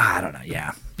such a, I don't know,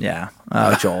 yeah.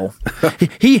 Joel.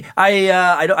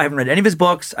 I haven't read any of his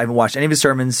books, I haven't watched any of his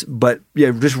sermons, but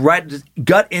yeah, just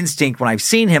gut instinct when I've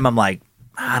seen him, I'm like,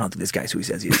 I don't think this guy's who he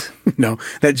says he is. No,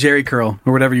 that Jerry curl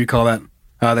or whatever you call that,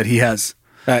 that he has.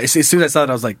 As soon as I saw it,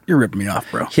 I was like, "You're ripping me off,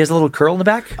 bro." He has a little curl in the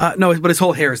back. No, but his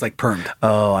whole hair is like permed.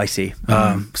 Oh, I see.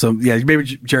 So yeah, maybe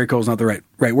Jerry curl is not the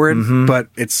right word, but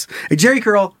it's a Jerry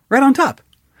curl right on top.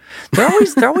 They're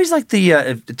always like the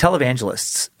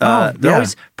televangelists. They're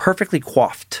always perfectly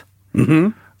coiffed. Mm-hmm.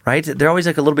 Right? They're always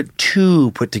like a little bit too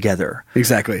put together.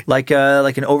 Exactly. Like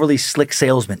an overly slick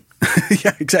salesman.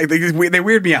 Yeah, exactly. They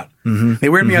weird me out. Mm-hmm. They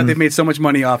weird me out. They've made so much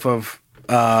money off of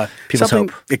people's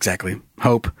hope. Exactly.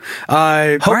 Hope.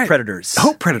 Predators.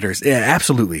 Hope predators. Yeah,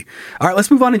 absolutely. All right, let's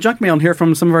move on to junk mail and hear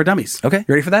from some of our dummies. Okay. You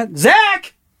ready for that?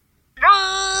 Zach!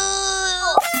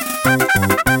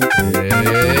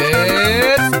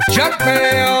 It's junk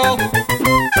mail!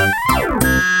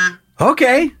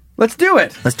 Okay. Let's do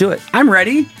it. I'm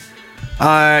ready.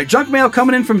 Junk mail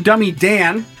coming in from Dummy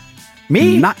Dan.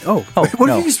 Me? What if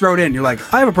you just wrote in? You're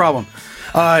like, I have a problem.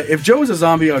 If Joe was a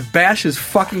zombie, I would bash his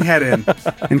fucking head in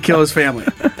and kill his family.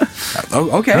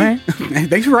 Okay. Right.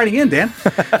 Thanks for writing in, Dan.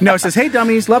 No, it says, hey,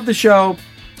 dummies, love the show.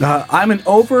 I'm an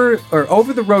over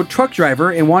the road truck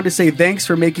driver and wanted to say thanks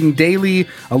for making daily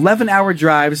 11-hour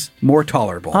drives more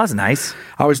tolerable. Oh, that's nice.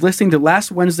 I was listening to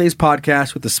last Wednesday's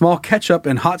podcast with the small ketchup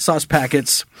and hot sauce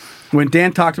packets when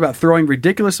Dan talked about throwing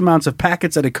ridiculous amounts of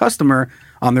packets at a customer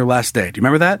on their last day. Do you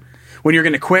remember that? When you're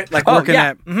going to quit, like working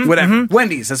at whatever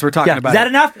Wendy's, as we're talking about. Is that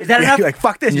enough? Is that enough? You're like,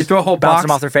 fuck this. You throw a whole box. Bounce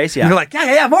them off their face, yeah. You're like,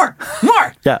 yeah, more.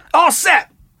 Yeah. All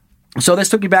set. So this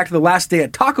took me back to the last day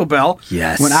at Taco Bell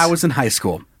when I was in high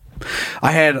school.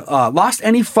 I had lost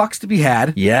any fucks to be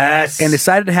had. Yes. And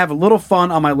decided to have a little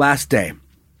fun on my last day.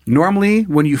 Normally,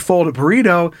 when you fold a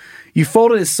burrito, you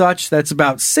fold it as such that's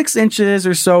about 6 inches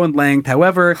or so in length.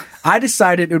 However, I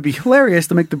decided it would be hilarious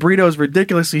to make the burritos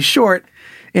ridiculously short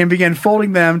and began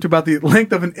folding them to about the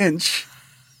length of an inch.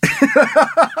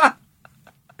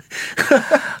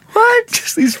 What?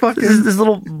 Just these fucking this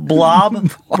little blob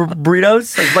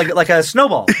burritos, like a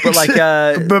snowball, but like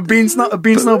a bean snowball, a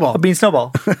bean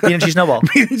and cheese snowball,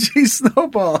 bean and cheese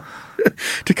snowball.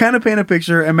 To kind of paint a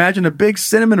picture, imagine a big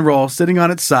cinnamon roll sitting on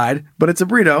its side, but it's a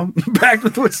burrito packed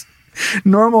with what's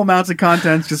normal amounts of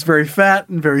contents, just very fat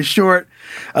and very short.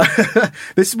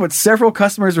 This is what several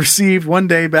customers received one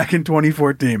day back in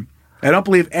 2014. I don't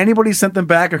believe anybody sent them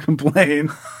back or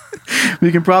complained.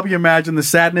 You can probably imagine the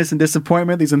sadness and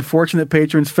disappointment these unfortunate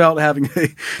patrons felt having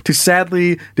a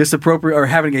sadly disappropriated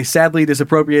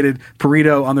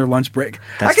burrito on their lunch break.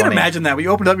 That's I can funny. imagine that. When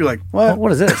you open it up, you're like, what?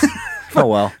 What is this? Oh,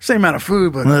 well. Same amount of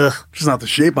food, but just not the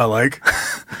shape I like.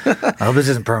 I hope this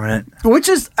isn't permanent. Which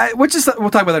is, we'll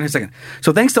talk about that in a second.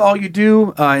 So thanks to all you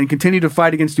do and continue to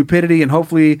fight against stupidity, and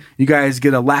hopefully you guys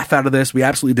get a laugh out of this. We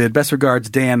absolutely did. Best regards,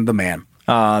 Dan the man.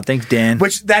 Thanks, Dan.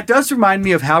 Which that does remind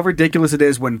me of how ridiculous it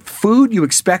is when food you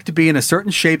expect to be in a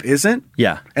certain shape isn't.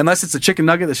 Yeah. Unless it's a chicken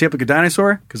nugget that's shaped like a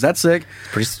dinosaur, because that's sick.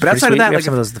 Pretty but outside sweet. of that, We have like,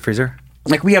 some of those in the freezer.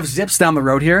 like we have Zips down the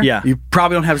road here. Yeah. You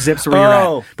probably don't have Zips where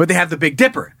you're at, but they have the Big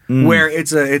Dipper, where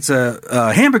it's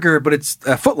a hamburger, but it's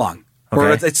a foot long,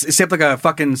 or Okay. it's shaped like a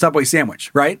fucking Subway sandwich,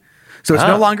 right? So it's Oh,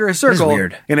 no longer a that is circle,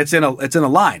 weird. and it's in a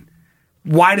line.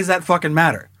 Why does that fucking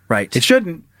matter? Right. It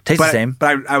shouldn't. Tastes but the same.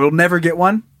 But I will never get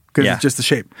one because Yeah. it's just the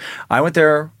shape. I went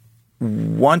there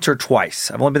once or twice.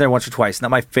 I've only been there once or twice.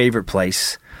 Not my favorite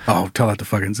place. Oh, tell that to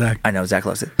fucking Zach. I know, Zach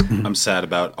loves it. I'm sad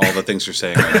about all the things you're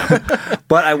saying right now.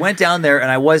 But I went down there and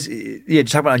I was, to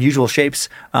talk about unusual shapes.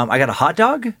 I got a hot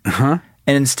dog. Uh-huh.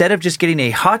 And instead of just getting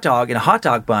a hot dog in a hot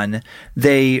dog bun,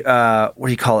 they, what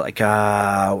do you call it?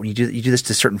 Like, when you do this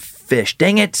to certain fish.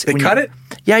 Dang it. They cut it?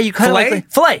 Yeah, you cut Filet? it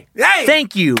like filet. Hey!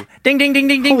 Thank you. Ding, ding, ding,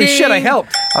 ding, ding, Holy ding. shit, I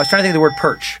helped. I was trying to think of the word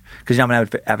perch because I'm an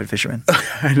avid fisherman.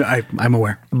 I'm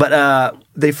aware. But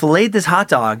they filleted this hot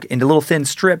dog into little thin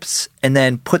strips and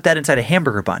then put that inside a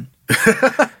hamburger bun.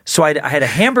 So I had a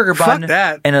hamburger bun Fuck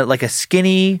that. and a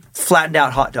skinny, flattened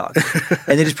out hot dog.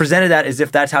 And they just presented that as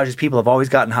if that's how just people have always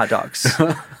gotten hot dogs.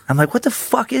 I'm like, what the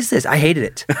fuck is this? I hated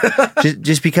it.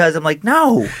 just because I'm like,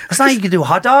 no, that's not how you can do a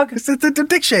hot dog. It's a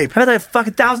dick shape. I've had like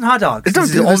fucking 1,000 hot dogs. Don't This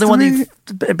is do the this only to one me.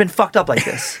 that's been fucked up like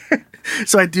this.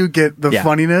 So I do get the Yeah.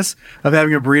 funniness of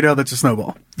having a burrito that's a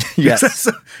snowball. Yes.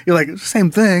 You're like, same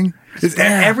thing.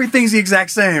 Everything's the exact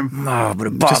same. Oh, but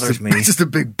it bothers me. It's just a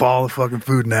big ball of fucking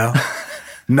food now.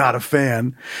 Not a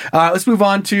fan. Let's move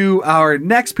on to our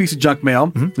next piece of junk mail.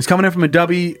 Mm-hmm. It's coming in from a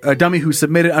dummy who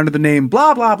submitted under the name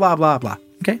blah, blah, blah, blah, blah.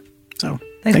 Okay. So,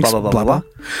 Thanks, blah, blah, blah.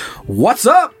 What's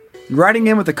up? Writing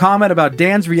in with a comment about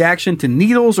Dan's reaction to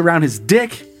needles around his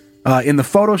dick in the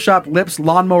Photoshop Lips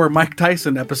Lawnmower Mike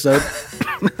Tyson episode.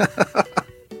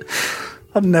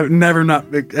 I'll never not.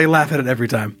 I laugh at it every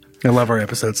time. I love our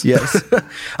episodes. Yes.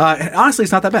 Honestly,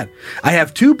 it's not that bad. I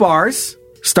have 2 bars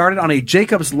started on a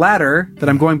Jacob's ladder that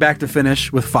I'm going back to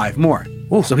finish with 5 more.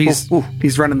 So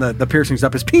he's running the piercings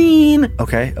up his peen.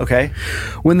 Okay.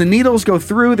 When the needles go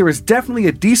through, there was definitely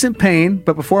a decent pain,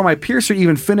 but before my piercer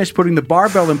even finished putting the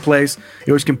barbell in place,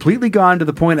 it was completely gone to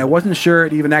the point I wasn't sure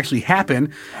it even actually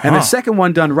happened. And the second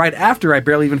one done right after, I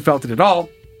barely even felt it at all.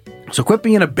 So quit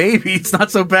being a baby. It's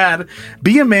not so bad.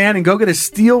 Be a man and go get a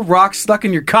steel rock stuck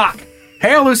in your cock.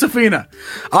 Hail Lucifina.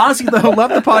 Honestly, though, love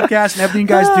the podcast and everything you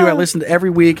guys do. I listen to every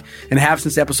week and have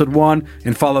since episode 1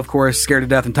 and follow, of course, Scared to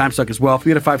Death and Time Suck as well.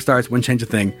 3 out of 5 stars, wouldn't change a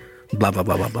thing. Blah, blah,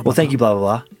 blah, blah, blah. Well, thank you, blah,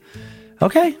 blah, blah.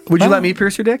 Okay. Would you let me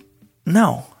pierce your dick?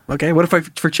 No. Okay, what if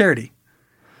for charity?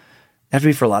 Have to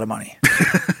be for a lot of money.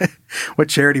 What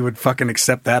charity would fucking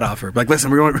accept that offer? Like,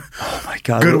 listen, we're going. Oh my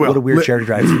God. Goodwill. What a weird charity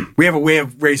drive. We have a way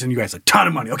of raising you guys a ton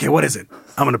of money. Okay, what is it?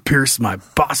 I'm going to pierce my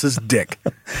boss's dick.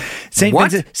 St.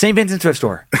 What? Vincent's thrift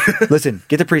store. Listen,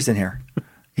 get the priest in here.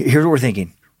 Here's what we're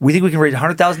thinking. We think we can raise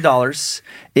 $100,000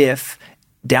 if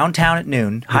downtown at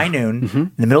noon, high noon,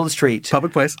 in the middle of the street,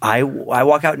 Public place. I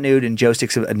walk out nude and Joe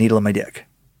sticks a needle in my dick.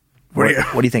 What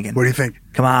are you thinking? What do you think?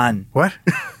 Come on. What?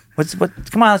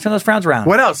 Come on, let's turn those frowns around.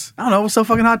 What else? I don't know. We'll sell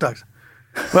fucking hot dogs.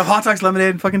 We'll have hot dogs,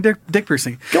 lemonade, and fucking dick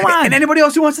piercing. Come on. And anybody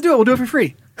else who wants to do it, we'll do it for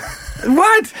free.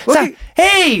 What? Okay.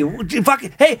 Hey,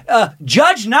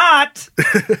 judge not,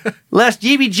 lest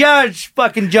ye be judged,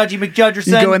 fucking Judgy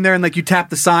McJudgerson. You go in there and like you tap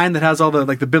the sign that has all the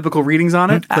biblical readings on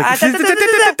it. Like,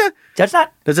 Judge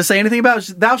not. does it say anything about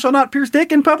thou shalt not pierce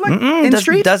dick in public? In the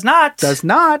street? Does not. Does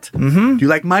not. Mm-hmm. Do you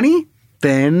like money?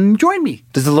 Then join me.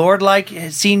 Does the Lord like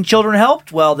seeing children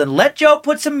helped? Well, then let Joe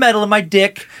put some metal in my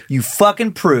dick, you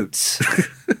fucking prudes.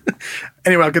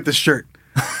 Anyway, I'll get this shirt.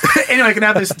 Anyway, I can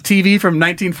have this TV from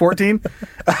 1914.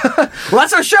 Well,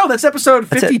 that's our show. That's episode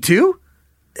 52.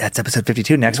 That's episode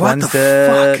 52. Next What one's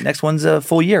the fuck? next one's a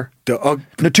full year. No,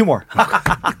 2 more.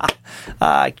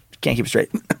 I can't keep it straight.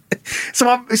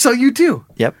 So you too.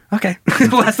 Yep. Okay.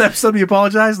 Last episode we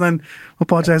apologized, then we'll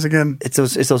apologize again.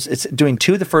 It's doing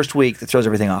 2 the first week that throws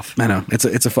everything off. I know.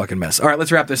 It's a fucking mess. All right,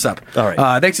 let's wrap this up. All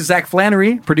right. Thanks to Zach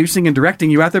Flannery, producing and directing.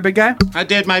 You out there, big guy? I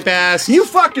did my best. You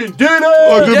fucking did it!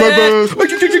 I did my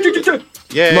best.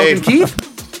 Yay. Logan Keith,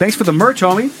 thanks for the merch,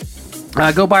 homie.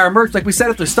 Go buy our merch. Like we said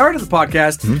at the start of the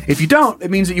podcast, if you don't,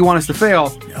 it means that you want us to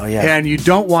fail. Oh, yeah. And you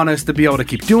don't want us to be able to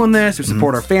keep doing this or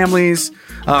support our families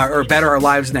or better our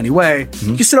lives in any way.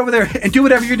 You sit over there and do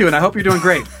whatever you're doing. I hope you're doing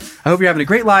great. I hope you're having a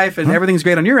great life and everything's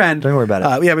great on your end. Don't worry about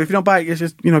it. Yeah, but if you don't buy it,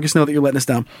 just know that you're letting us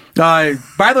down. Buy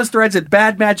those threads at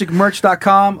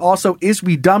badmagicmerch.com. Also,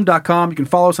 iswedumb.com. You can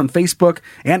follow us on Facebook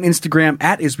and Instagram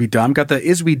at iswedumb. Got the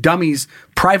Is We Dummies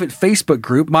private Facebook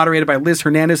group moderated by Liz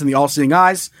Hernandez and the All Seeing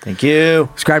Eyes. Thank you.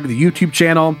 Subscribe to the YouTube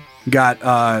channel. You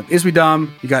got Is We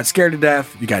Dumb. You got Scared to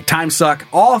Death. You got Time Suck.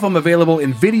 All of them available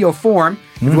in video form.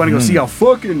 If you want to go see how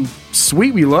fucking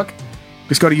sweet we look,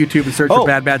 just go to YouTube and search for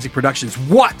Bad Magic Productions.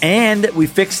 What? And we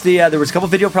fixed there was a couple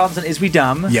video problems on Is We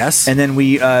Dumb? Yes. And then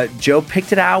Joe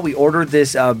picked it out. We ordered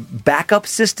this backup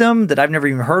system that I've never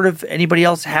even heard of anybody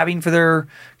else having for their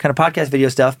kind of podcast video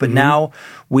stuff. But now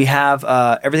we have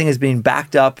everything is being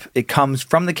backed up. It comes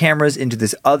from the cameras into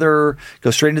this goes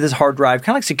straight into this hard drive,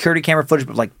 kind of like security camera footage,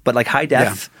 but like high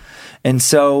def. Yeah. And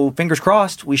so, fingers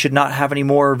crossed, we should not have any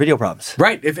more video problems.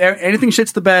 Right. If anything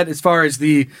shits the bed as far as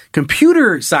the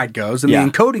computer side goes and the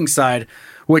encoding side,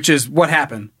 which is what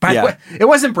happened. By the way, it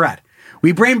wasn't Brad.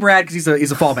 We blame Brad because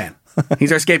he's a fall man.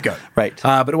 He's our scapegoat. Right.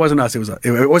 But it wasn't us. It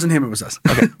wasn't him. It was us.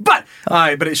 Okay.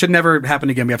 but it should never happen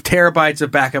again. We have terabytes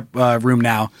of backup room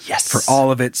now for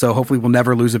all of it. So hopefully we'll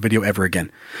never lose a video ever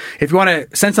again. If you want to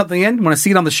send something in, want to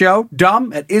see it on the show,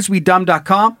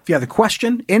 dumb@iswedumb.com. If you have a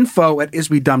question,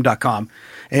 info@iswedumb.com.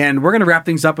 And we're going to wrap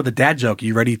things up with a dad joke. Are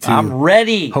you ready to? I'm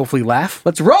ready. Hopefully laugh.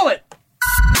 Let's roll it.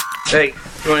 Hey,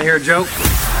 you want to hear a joke?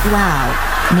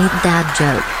 Wow. Need dad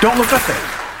joke. Don't look up there.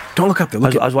 Don't look up there.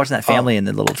 I was watching that family in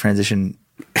the little transition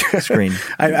screen.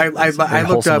 I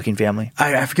looked up. Looking family.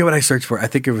 I forget what I searched for. I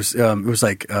think it was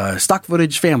like stock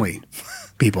footage family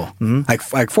people, like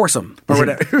foursome or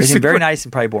whatever. It's very nice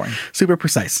and probably boring. Super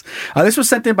precise. This was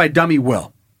sent in by Dummy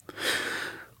Will.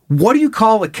 What do you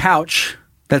call a couch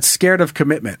that's scared of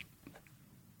commitment?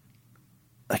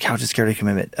 A couch is scared of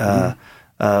commitment.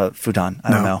 Futon.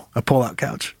 I don't know. A pull-out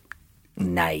couch.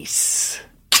 Nice.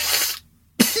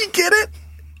 You get it?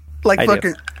 Like I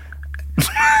fucking,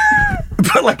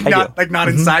 but like not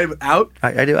inside but out.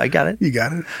 I do. I got it. You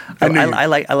got it. I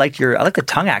like the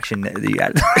tongue action that you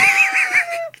got.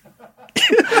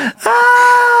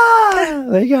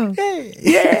 There you go. Hey.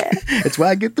 Yeah, it's why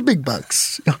I get the big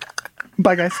bucks.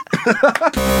 Bye, guys.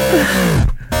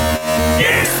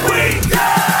 Yes, we go.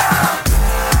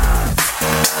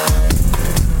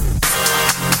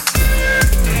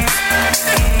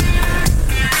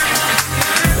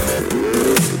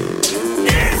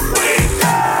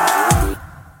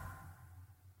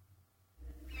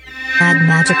 Bad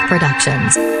Magic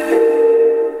Productions.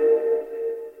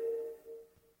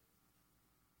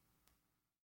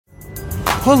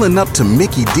 Pulling up to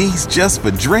Mickey D's just for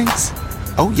drinks?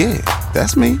 Oh yeah,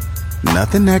 that's me.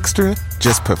 Nothing extra,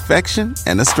 just perfection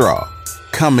and a straw.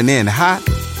 Coming in hot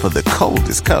for the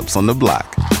coldest cups on the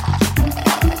block.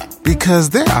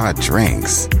 Because there are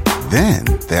drinks. Then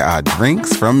there are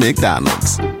drinks from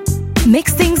McDonald's.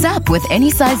 Mix things up with any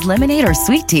size lemonade or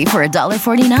sweet tea for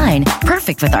 $1.49.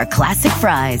 Perfect with our classic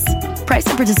fries. Price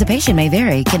and participation may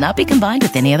vary. Cannot be combined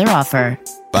with any other offer.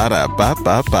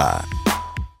 Ba-da-ba-ba-ba.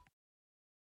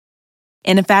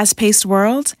 In a fast-paced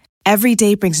world, every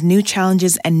day brings new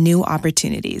challenges and new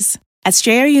opportunities. At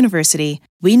Strayer University,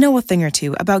 we know a thing or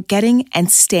two about getting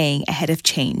and staying ahead of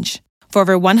change. For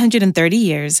over 130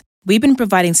 years, we've been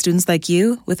providing students like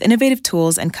you with innovative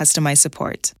tools and customized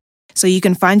support, so you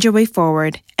can find your way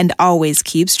forward and always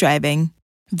keep striving.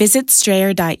 Visit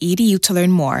strayer.edu to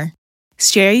learn more.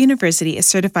 Strayer University is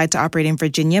certified to operate in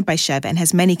Virginia by Chev and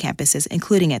has many campuses,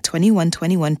 including at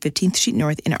 2121 15th Street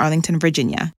North in Arlington,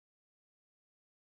 Virginia.